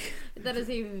topic. That is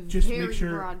a Just very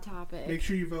broad topic. Make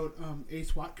sure you vote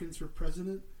Ace Watkins for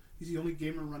president. He's the only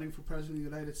gamer running for president of the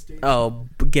United States. Oh,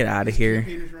 get out of here.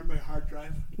 His campaign is run by hard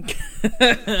drive.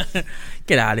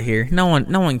 Get out of here. No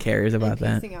one cares about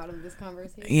that. Out of this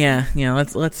conversation. Yeah,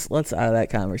 let's out of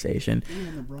that conversation.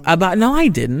 No, I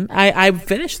didn't. I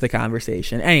finished the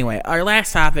conversation. Anyway, our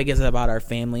last topic is about our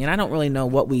family, and I don't really know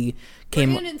what we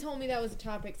came. Brandon told me that was a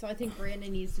topic, so I think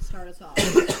Brandon needs to start us off.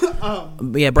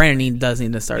 Yeah, Brandon does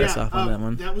need to start us off on that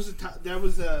one. That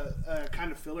was a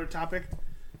kind of filler topic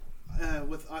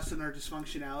with us and our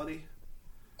dysfunctionality.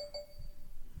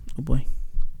 Oh boy.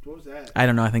 What was that? I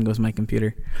don't know. I think it was my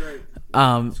computer. Great.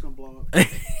 It's gonna blow up.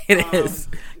 It is.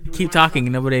 Keep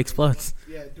talking. Nobody explodes.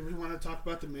 Yeah. Do we want to talk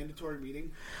about the mandatory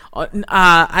meeting?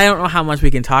 I don't know how much we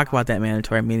can talk about that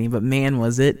mandatory meeting, but man,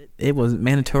 was it wasn't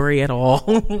mandatory at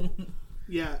all.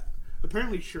 Yeah.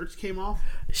 Apparently, shirts came off.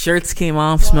 Shirts came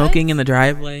off. What? Smoking in the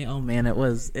driveway. Oh man, it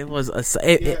was.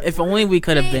 If only we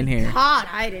could have been here. God,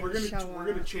 I didn't We're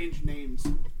gonna change names,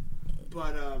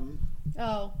 but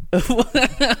Oh.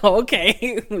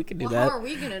 Okay, we can do that. How are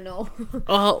we gonna know?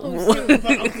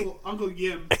 Oh, Uncle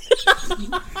Yim.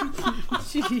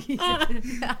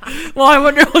 Well, I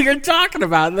wonder who you're talking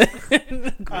about.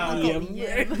 Yim.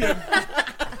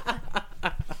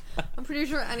 I'm pretty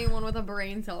sure anyone with a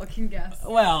brain cell can guess.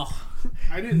 Well,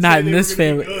 I didn't not say in this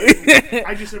family.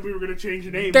 I just said we were gonna change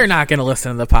the name. They're not gonna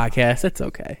listen to the podcast. It's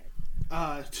okay.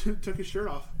 Took his shirt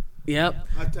off. Yep.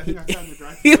 I think I sat in the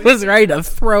drive. He was ready to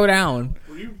throw down.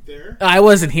 Were you there? I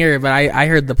wasn't here, but I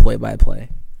heard the play-by-play.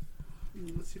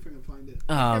 Let's see if I can find it.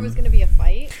 There was going to be a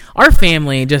fight. Our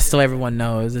family, just so everyone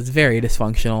knows, is very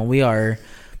dysfunctional.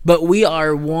 We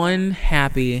are one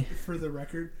happy. For the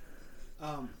record,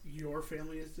 your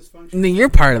family is dysfunctional. You're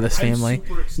part of this family.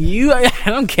 I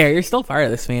don't care. You're still part of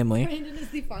this family. Brandon is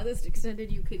the farthest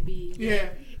extended you could be. Yeah.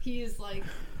 He is like.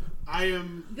 I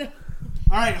am.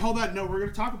 All right, hold on. No, we're going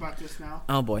to talk about this now.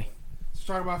 Oh boy. Let's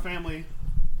talk about family.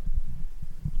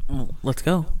 Well, let's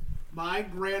go. My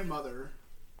grandmother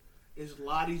is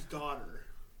Lottie's daughter.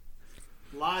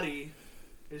 Lottie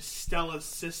is Stella's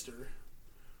sister,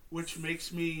 which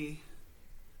makes me...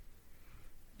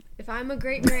 If I'm a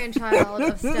great-grandchild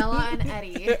of Stella and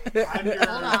Eddie,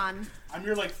 hold on. I'm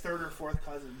your, third or fourth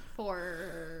cousin.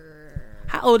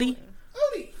 How oldie?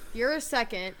 Odie. You're a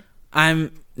second.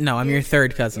 I'm your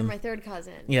third cousin. You're my third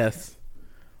cousin. Yes.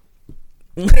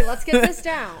 Okay, let's get this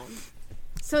down.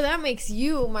 So that makes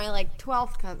you my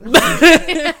 12th cousin.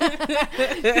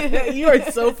 You are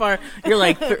so far. You're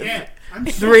like I'm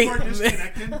so far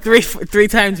disconnected. three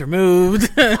times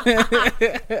removed. Probably.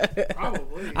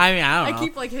 I mean, I don't know. I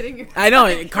keep hitting your. I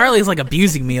know Carly's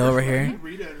abusing me over here.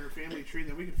 Rita and her family tree,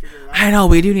 then we can figure it out. I know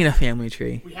we do need a family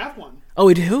tree. We have one. Oh,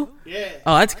 we do? Yeah.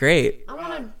 Oh, that's great. I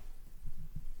want to.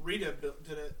 Rita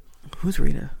did it. Who's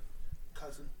Rita?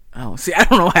 Cousin. Oh, see, I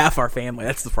don't know half our family.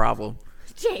 That's the problem.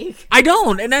 Jake. I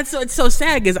don't, and it's so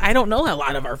sad because I don't know a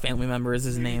lot of our family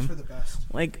members' name. For the best.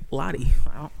 Like Lottie.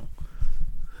 I don't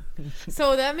know.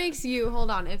 So that makes you.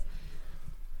 Hold on. If.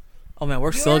 Oh man,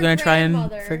 we're still gonna try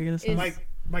and figure this out.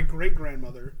 My great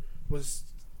grandmother was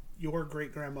your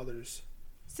great grandmother's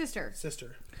sister.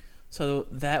 So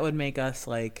that would make us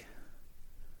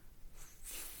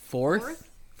fourth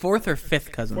or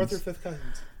fifth cousins. Fourth or fifth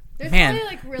cousins. There's Man,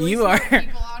 probably really you smart are-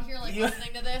 people out here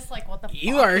listening to this. What the fuck?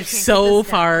 You are so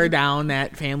far down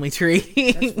that family tree.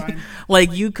 That's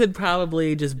fine. You could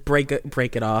probably just break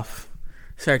it off.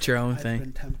 Start your own I've thing.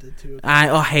 been tempted to.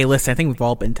 Hey, listen. I think we've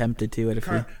all been tempted to it.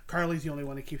 Carly's the only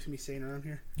one that keeps me sane around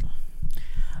here.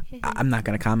 I'm not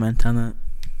gonna comment on that.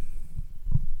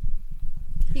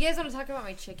 You guys want to talk about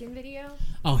my chicken video?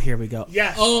 Oh, here we go.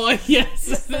 Yes. Oh,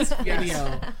 yes. This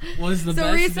video was the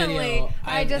best recently, video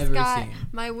I I've just ever got seen.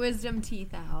 my wisdom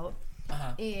teeth out.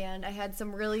 Uh-huh. And I had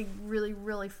some really, really,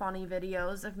 really funny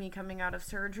videos of me coming out of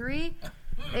surgery.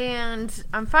 And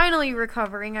I'm finally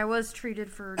recovering. I was treated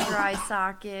for dry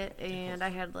socket, and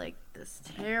I had this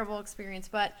terrible experience.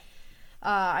 But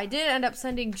I did end up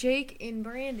sending Jake and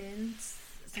Brandon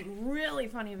some really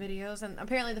funny videos. And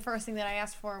apparently the first thing that I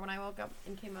asked for when I woke up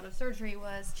and came out of surgery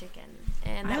was chicken.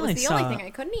 And that was the only thing I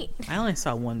couldn't eat. I only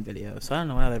saw one video, so I don't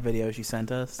know what other videos you sent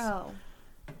us. Oh.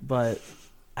 But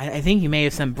I think you may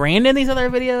have sent Brandon these other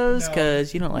videos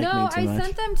because you don't like me too much. No, I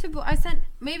sent them to. I sent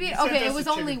maybe. It was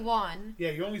only chicken. one.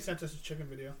 Yeah, you only sent us a chicken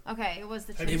video. Okay, it was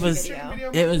the Have you chicken seen the video.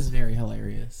 chicken video? It was very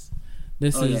hilarious.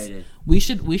 This Oh, is. yeah, I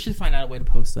did. We should find out a way to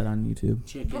post that on YouTube.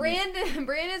 Chicken.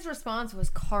 Brandon's response was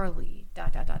Karli. ...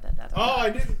 Oh, I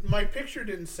didn't. My picture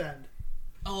didn't send.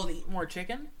 Oh, the more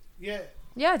chicken? Yeah.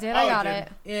 Yeah, it did. Oh, I it got did.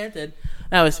 it. Yeah, it did.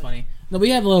 That was funny. No, we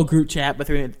have a little group chat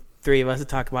between three of us to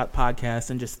talk about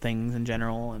podcasts and just things in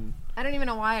general. And I don't even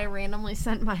know why I randomly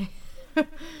sent my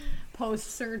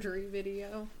post-surgery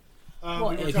video. We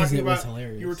were because talking it was about.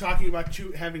 hilarious. You were talking about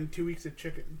having 2 weeks of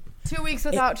chicken. 2 weeks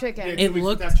without chicken. Yeah, 2 It weeks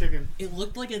looked- without chicken. it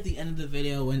looked like at the end of the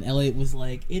video when Elliot was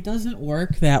like, "It doesn't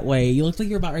work that way." You looked like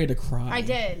you were about ready to cry. I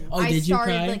did. Oh, I did you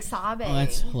started cry? like sobbing. Oh,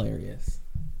 that's hilarious.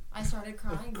 I started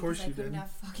crying Of course because I you couldn't did.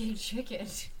 have fucking chicken.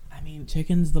 I mean,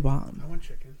 chicken's the bomb. I want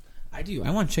chicken. I do.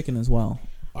 I want chicken as well.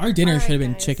 Our dinner Alright, should have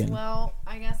been guys. chicken. Well,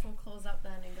 I guess we'll close up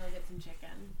then and go get some chicken.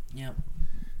 Yep.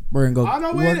 We're gonna go. On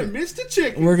our way to Mr.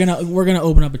 Chicken. We're gonna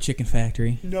open up a chicken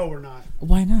factory. No, we're not.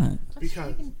 Why not?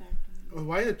 Because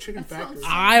why a chicken factory?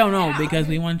 I don't know because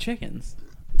we want chickens.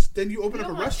 Then you open We up a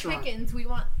don't want restaurant. chickens. We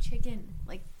want chicken,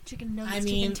 like chicken nuggets, I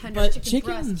mean, chicken but tenders, chicken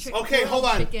chickens- breasts, chicken Okay, grilled hold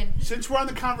on. chicken. Since we're on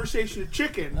the conversation of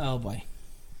chicken, Oh boy,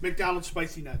 McDonald's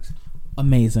spicy nugs.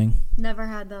 amazing. Never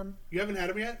had them. You haven't had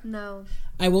them yet? No,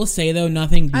 I will say though,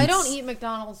 nothing beats. I don't eat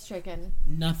McDonald's chicken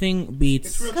Nothing beats.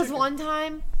 It's real because chicken. one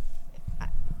time,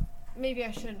 maybe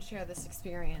I shouldn't share this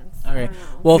experience. All I right. don't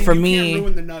know. Well, I for mean, you can't me,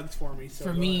 ruin the nugs for me. So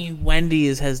for me,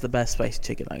 Wendy's has the best spiced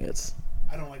chicken nuggets.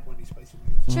 I don't like Wendy's spicy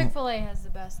nuggets. Chick-fil-A has the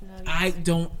best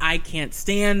nuggets. I can't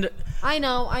stand. I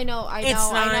know It's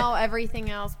not- I know everything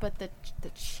else, but the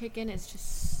chicken is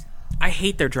just. I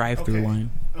hate their drive-through Okay.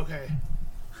 line. Okay.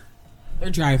 Their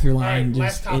drive-through All right. line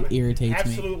Last just topic. it irritates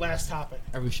me. Absolute last topic.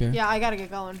 Are we sure? Yeah, I gotta get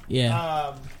going.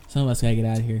 Yeah. Some of us gotta get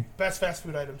out of here. Best fast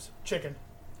food items. Chicken.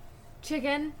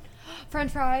 Chicken,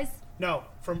 French fries. No,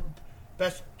 from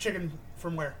best chicken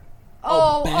from where?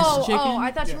 best chicken?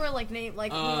 I thought you Yeah. were like you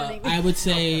were naming. I would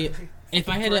say if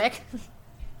I had a Brick.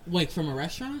 like from a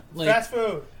restaurant, like Fast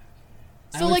food.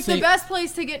 I So would like say- the best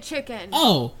place to get chicken.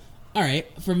 Oh, all right.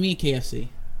 For me, KFC.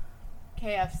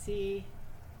 KFC.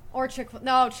 Or Chick-fil-A.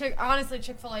 No, honestly,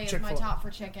 Chick-fil-A is my Chick-fil-A. top for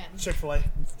chicken. Chick-fil-A.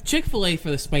 Chick-fil-A for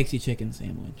the spicy chicken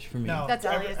sandwich for me. No, That's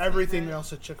Elliot's everything favorite.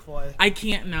 else at Chick-fil-A. I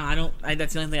can't. No, I don't.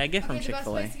 That's the only thing I get from Okay, the best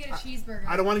Chick-fil-A. place to get a cheeseburger.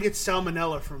 I don't want to get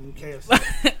salmonella from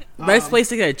KFC. Best place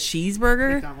to get a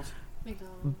cheeseburger? McDonald's.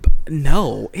 McDonald's.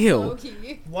 No, ew.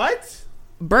 Low-key. What?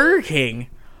 Burger King.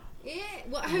 Yeah.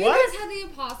 Well, have What? you guys had the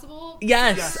Impossible?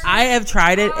 Yes, Yes. I have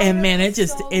tried it, and man, it it's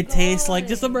just so it tastes like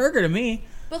just a good. burger to me.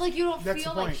 But like you don't That's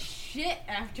feel the like point. shit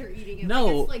after eating it. No.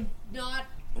 Like, it's like not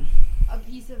a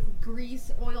piece of grease,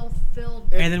 oil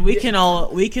filled. And then we can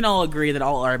all agree that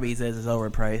all Arby's is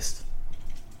overpriced.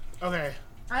 Okay.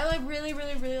 I like really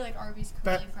like Arby's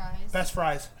curly fries. Best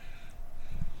fries.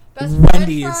 Best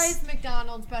Wendy's. French fries,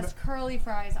 McDonald's. Best curly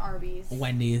fries, Arby's.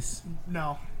 Wendy's.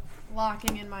 No.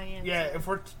 Locking in my answer. Yeah,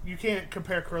 you can't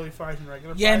compare curly fries and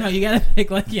regular Yeah, fries. no, you gotta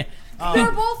pick like yeah.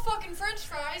 They're both fucking French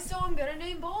fries, so I'm gonna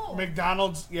name both.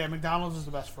 McDonald's is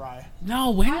the best fry.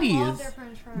 No, I Wendy's. love their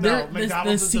French fries. No, The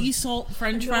McDonald's is the- sea salt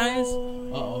French fries.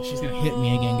 Oh, she's gonna hit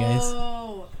me again, guys.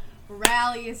 Oh,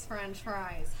 Rally's French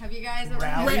fries. Have you guys ever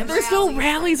Rally's? had There's no Rally's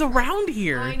rallies French fries? around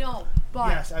here. I know, but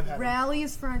Yes, I've had them.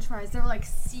 Rally's French fries, they're like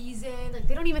seasoned. Like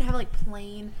they don't even have like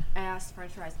plain ass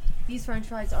French fries. These French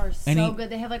fries are so good.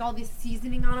 They have like all these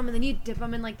seasoning on them, and then you dip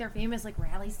them in like their famous like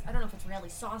Rally's. I don't know if it's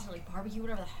Rally's sauce or like barbecue,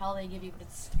 whatever the hell they give you, but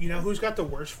it's. You know who's got the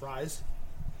worst fries?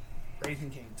 Raising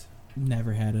Cane's.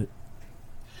 Never had it.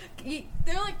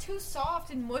 They're like too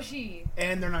soft and mushy.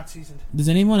 And they're not seasoned. Does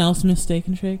anyone else miss Steak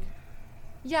and Shake?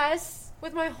 Yes,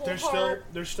 with my whole heart.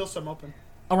 There's still some open.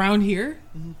 Around here?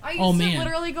 I used Oh, to man.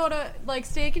 literally go to like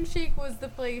Steak and Shake was the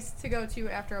place to go to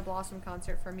after a Blossom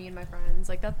concert for me and my friends.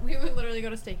 Like that, we would literally go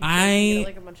to Steak and Shake and get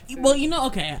like a bunch of food. Well, you know,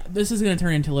 okay, this is gonna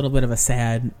turn into a little bit of a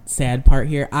sad part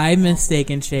here. I miss Steak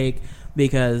and Shake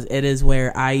because it is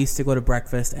where I used to go to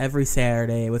breakfast every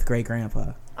Saturday with Great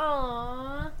Grandpa.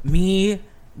 Aww. Me,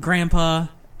 Grandpa,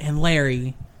 and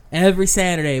Larry every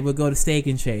Saturday would go to Steak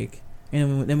and Shake,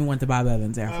 and then we went to Bob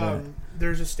Evans after that.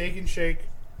 There's a Steak and Shake.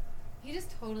 He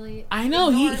just totally. I know,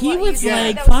 he ignored what you was said.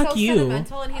 like, That was "Fuck so you."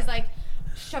 sentimental, and he's like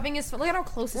shoving his phone. Look at how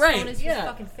close his Right, phone is to yeah. his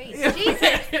fucking face.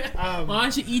 Jesus. Why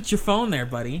don't you eat your phone there,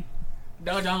 buddy?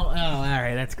 No, don't. Oh, all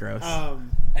right, that's gross.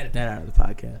 Edit that out of the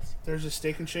podcast. There's a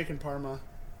Steak and Shake in Parma.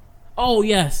 Oh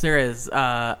yes, there is.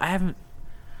 I haven't.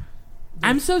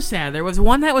 I'm so sad. There was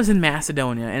one that was in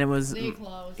Macedonia, and it was They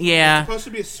closed. yeah. It's supposed to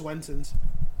be a Swenson's.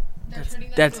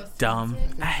 That's dumb.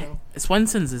 So.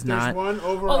 Swenson's is not. There's one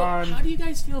over on. How do you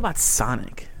guys feel about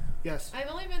Sonic? Yes. I've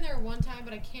only been there one time,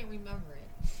 but I can't remember it.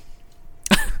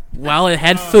 Well, it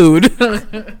had food.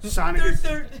 Sonic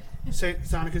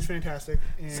is fantastic.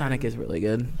 And Sonic is really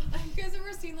good. Have you guys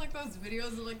ever seen like those videos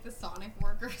of like the Sonic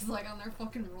workers like on their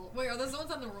fucking roller? Wait, are those the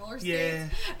ones on the roller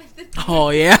skates? Yeah. Oh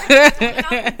yeah.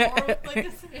 Like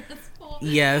a sand pole.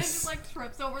 Yes. And just like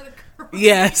trips over the curb.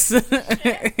 Yes.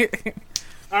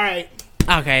 All right.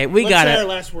 Okay, we Let's got say it. our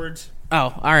last words.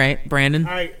 Oh, all right, Brandon.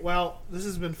 All right. Well, this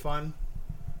has been fun.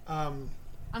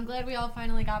 I'm glad we all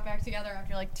finally got back together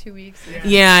after like 2 weeks.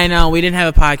 Yeah, I know. We didn't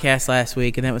have a podcast last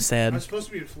week, and that was I sad. was supposed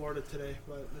to be in Florida today,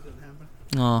 but that didn't happen.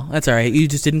 Oh, that's all right. You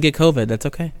just didn't get COVID. That's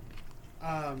okay.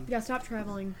 Yeah, stop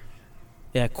traveling.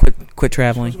 Yeah, quit I'm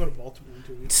traveling. supposed to go to Baltimore in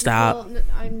 2 weeks. Stop. Well,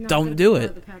 I'm not Don't gonna do be it.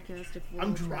 part of the podcast if we're I'm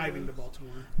all driving traveling. to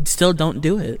Baltimore. Still don't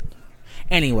do it.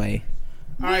 Anyway.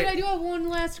 All Wait, right. I do have one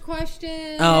last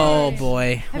question. Oh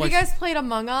boy. Have you guys played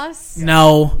Among Us?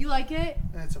 No. You like it?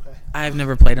 That's okay. I've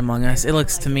never played Among Us. It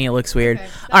looks weird. Okay.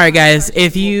 All right, guys.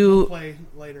 If We'll you play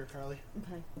later, Karli.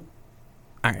 Okay.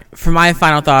 all right, for my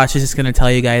final thoughts, just going to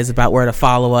tell you guys about where to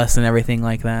follow us and everything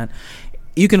like that.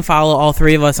 You can follow all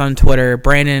three of us on Twitter.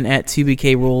 Brandon at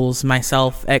 2BK Rules,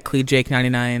 myself at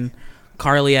CleeJake99,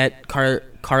 Karli at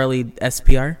Karli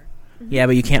SPR. Yeah,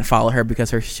 but you can't follow her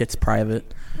because her shit's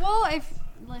private. Well,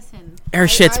 listen. Her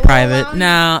shit's will private.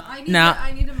 allow you- No.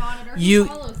 I need to monitor who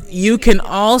follows me. You can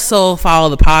also follow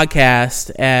the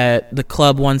podcast at the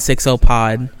Club 160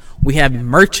 Pod. We have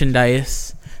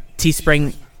merchandise.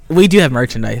 Teespring. We do have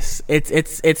merchandise.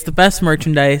 It's the best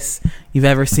merchandise you've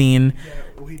ever seen.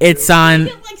 It's on. We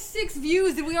get like 6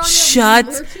 views and we already Shut.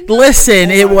 have merchandise.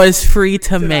 Listen, it was free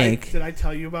to make. Did I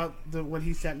tell you about when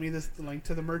he sent me the link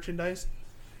to the merchandise?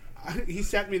 He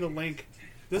sent me the link.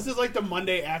 This is like the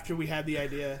Monday after we had the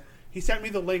idea. He sent me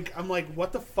the link. I'm like,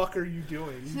 what the fuck are you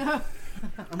doing? I'm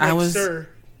like, sir.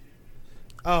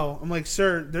 Oh, I'm like,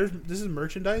 sir, this is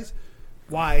merchandise?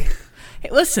 Why? Hey,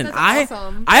 listen, That's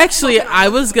awesome. I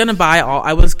was gonna buy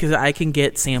because I can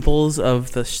get samples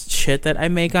of the shit that I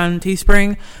make on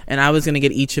Teespring, and I was gonna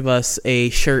get each of us a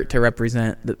shirt to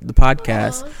represent the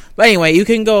podcast. Aww. But anyway, you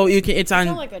can go. It's on. I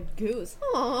sound like a goose.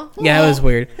 Aww. Yeah, it was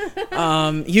weird.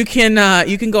 You can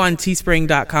go on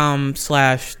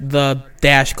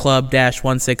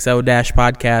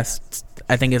teespring.com/the-club-160-podcast.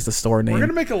 I think is the store name. We're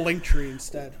gonna make a link tree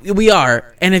instead. We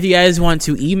are. And if you guys want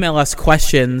to email us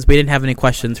questions, we didn't have any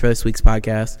questions for this week's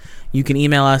podcast. You can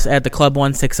email us at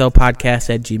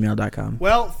theclub160podcast@gmail.com.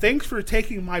 Well, thanks for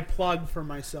taking my plug for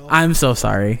myself. I'm so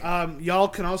sorry. Y'all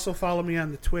can also follow me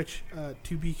on the Twitch,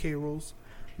 2BK Rules,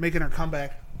 making our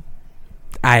comeback.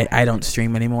 I don't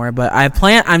stream anymore, but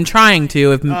I'm trying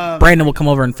to if Brandon will come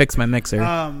over and fix my mixer.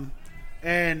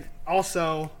 And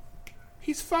also,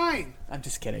 he's fine. I'm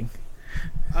just kidding.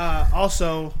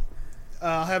 Also,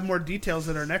 I'll have more details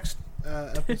in our next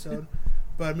episode,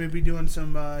 but maybe doing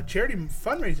some charity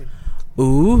fundraising.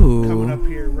 Ooh. Coming up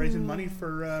here, raising money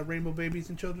for Rainbow Babies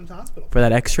and Children's Hospital. For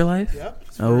that Extra Life? Yep.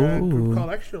 It's for a group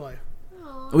called Extra Life.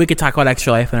 We could talk about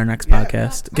Extra Life in our next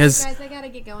podcast. Guys, I gotta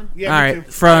get going. Yeah, all me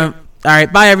right, too. all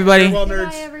right, bye everybody. Farewell, Bye,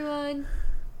 nerds. everyone.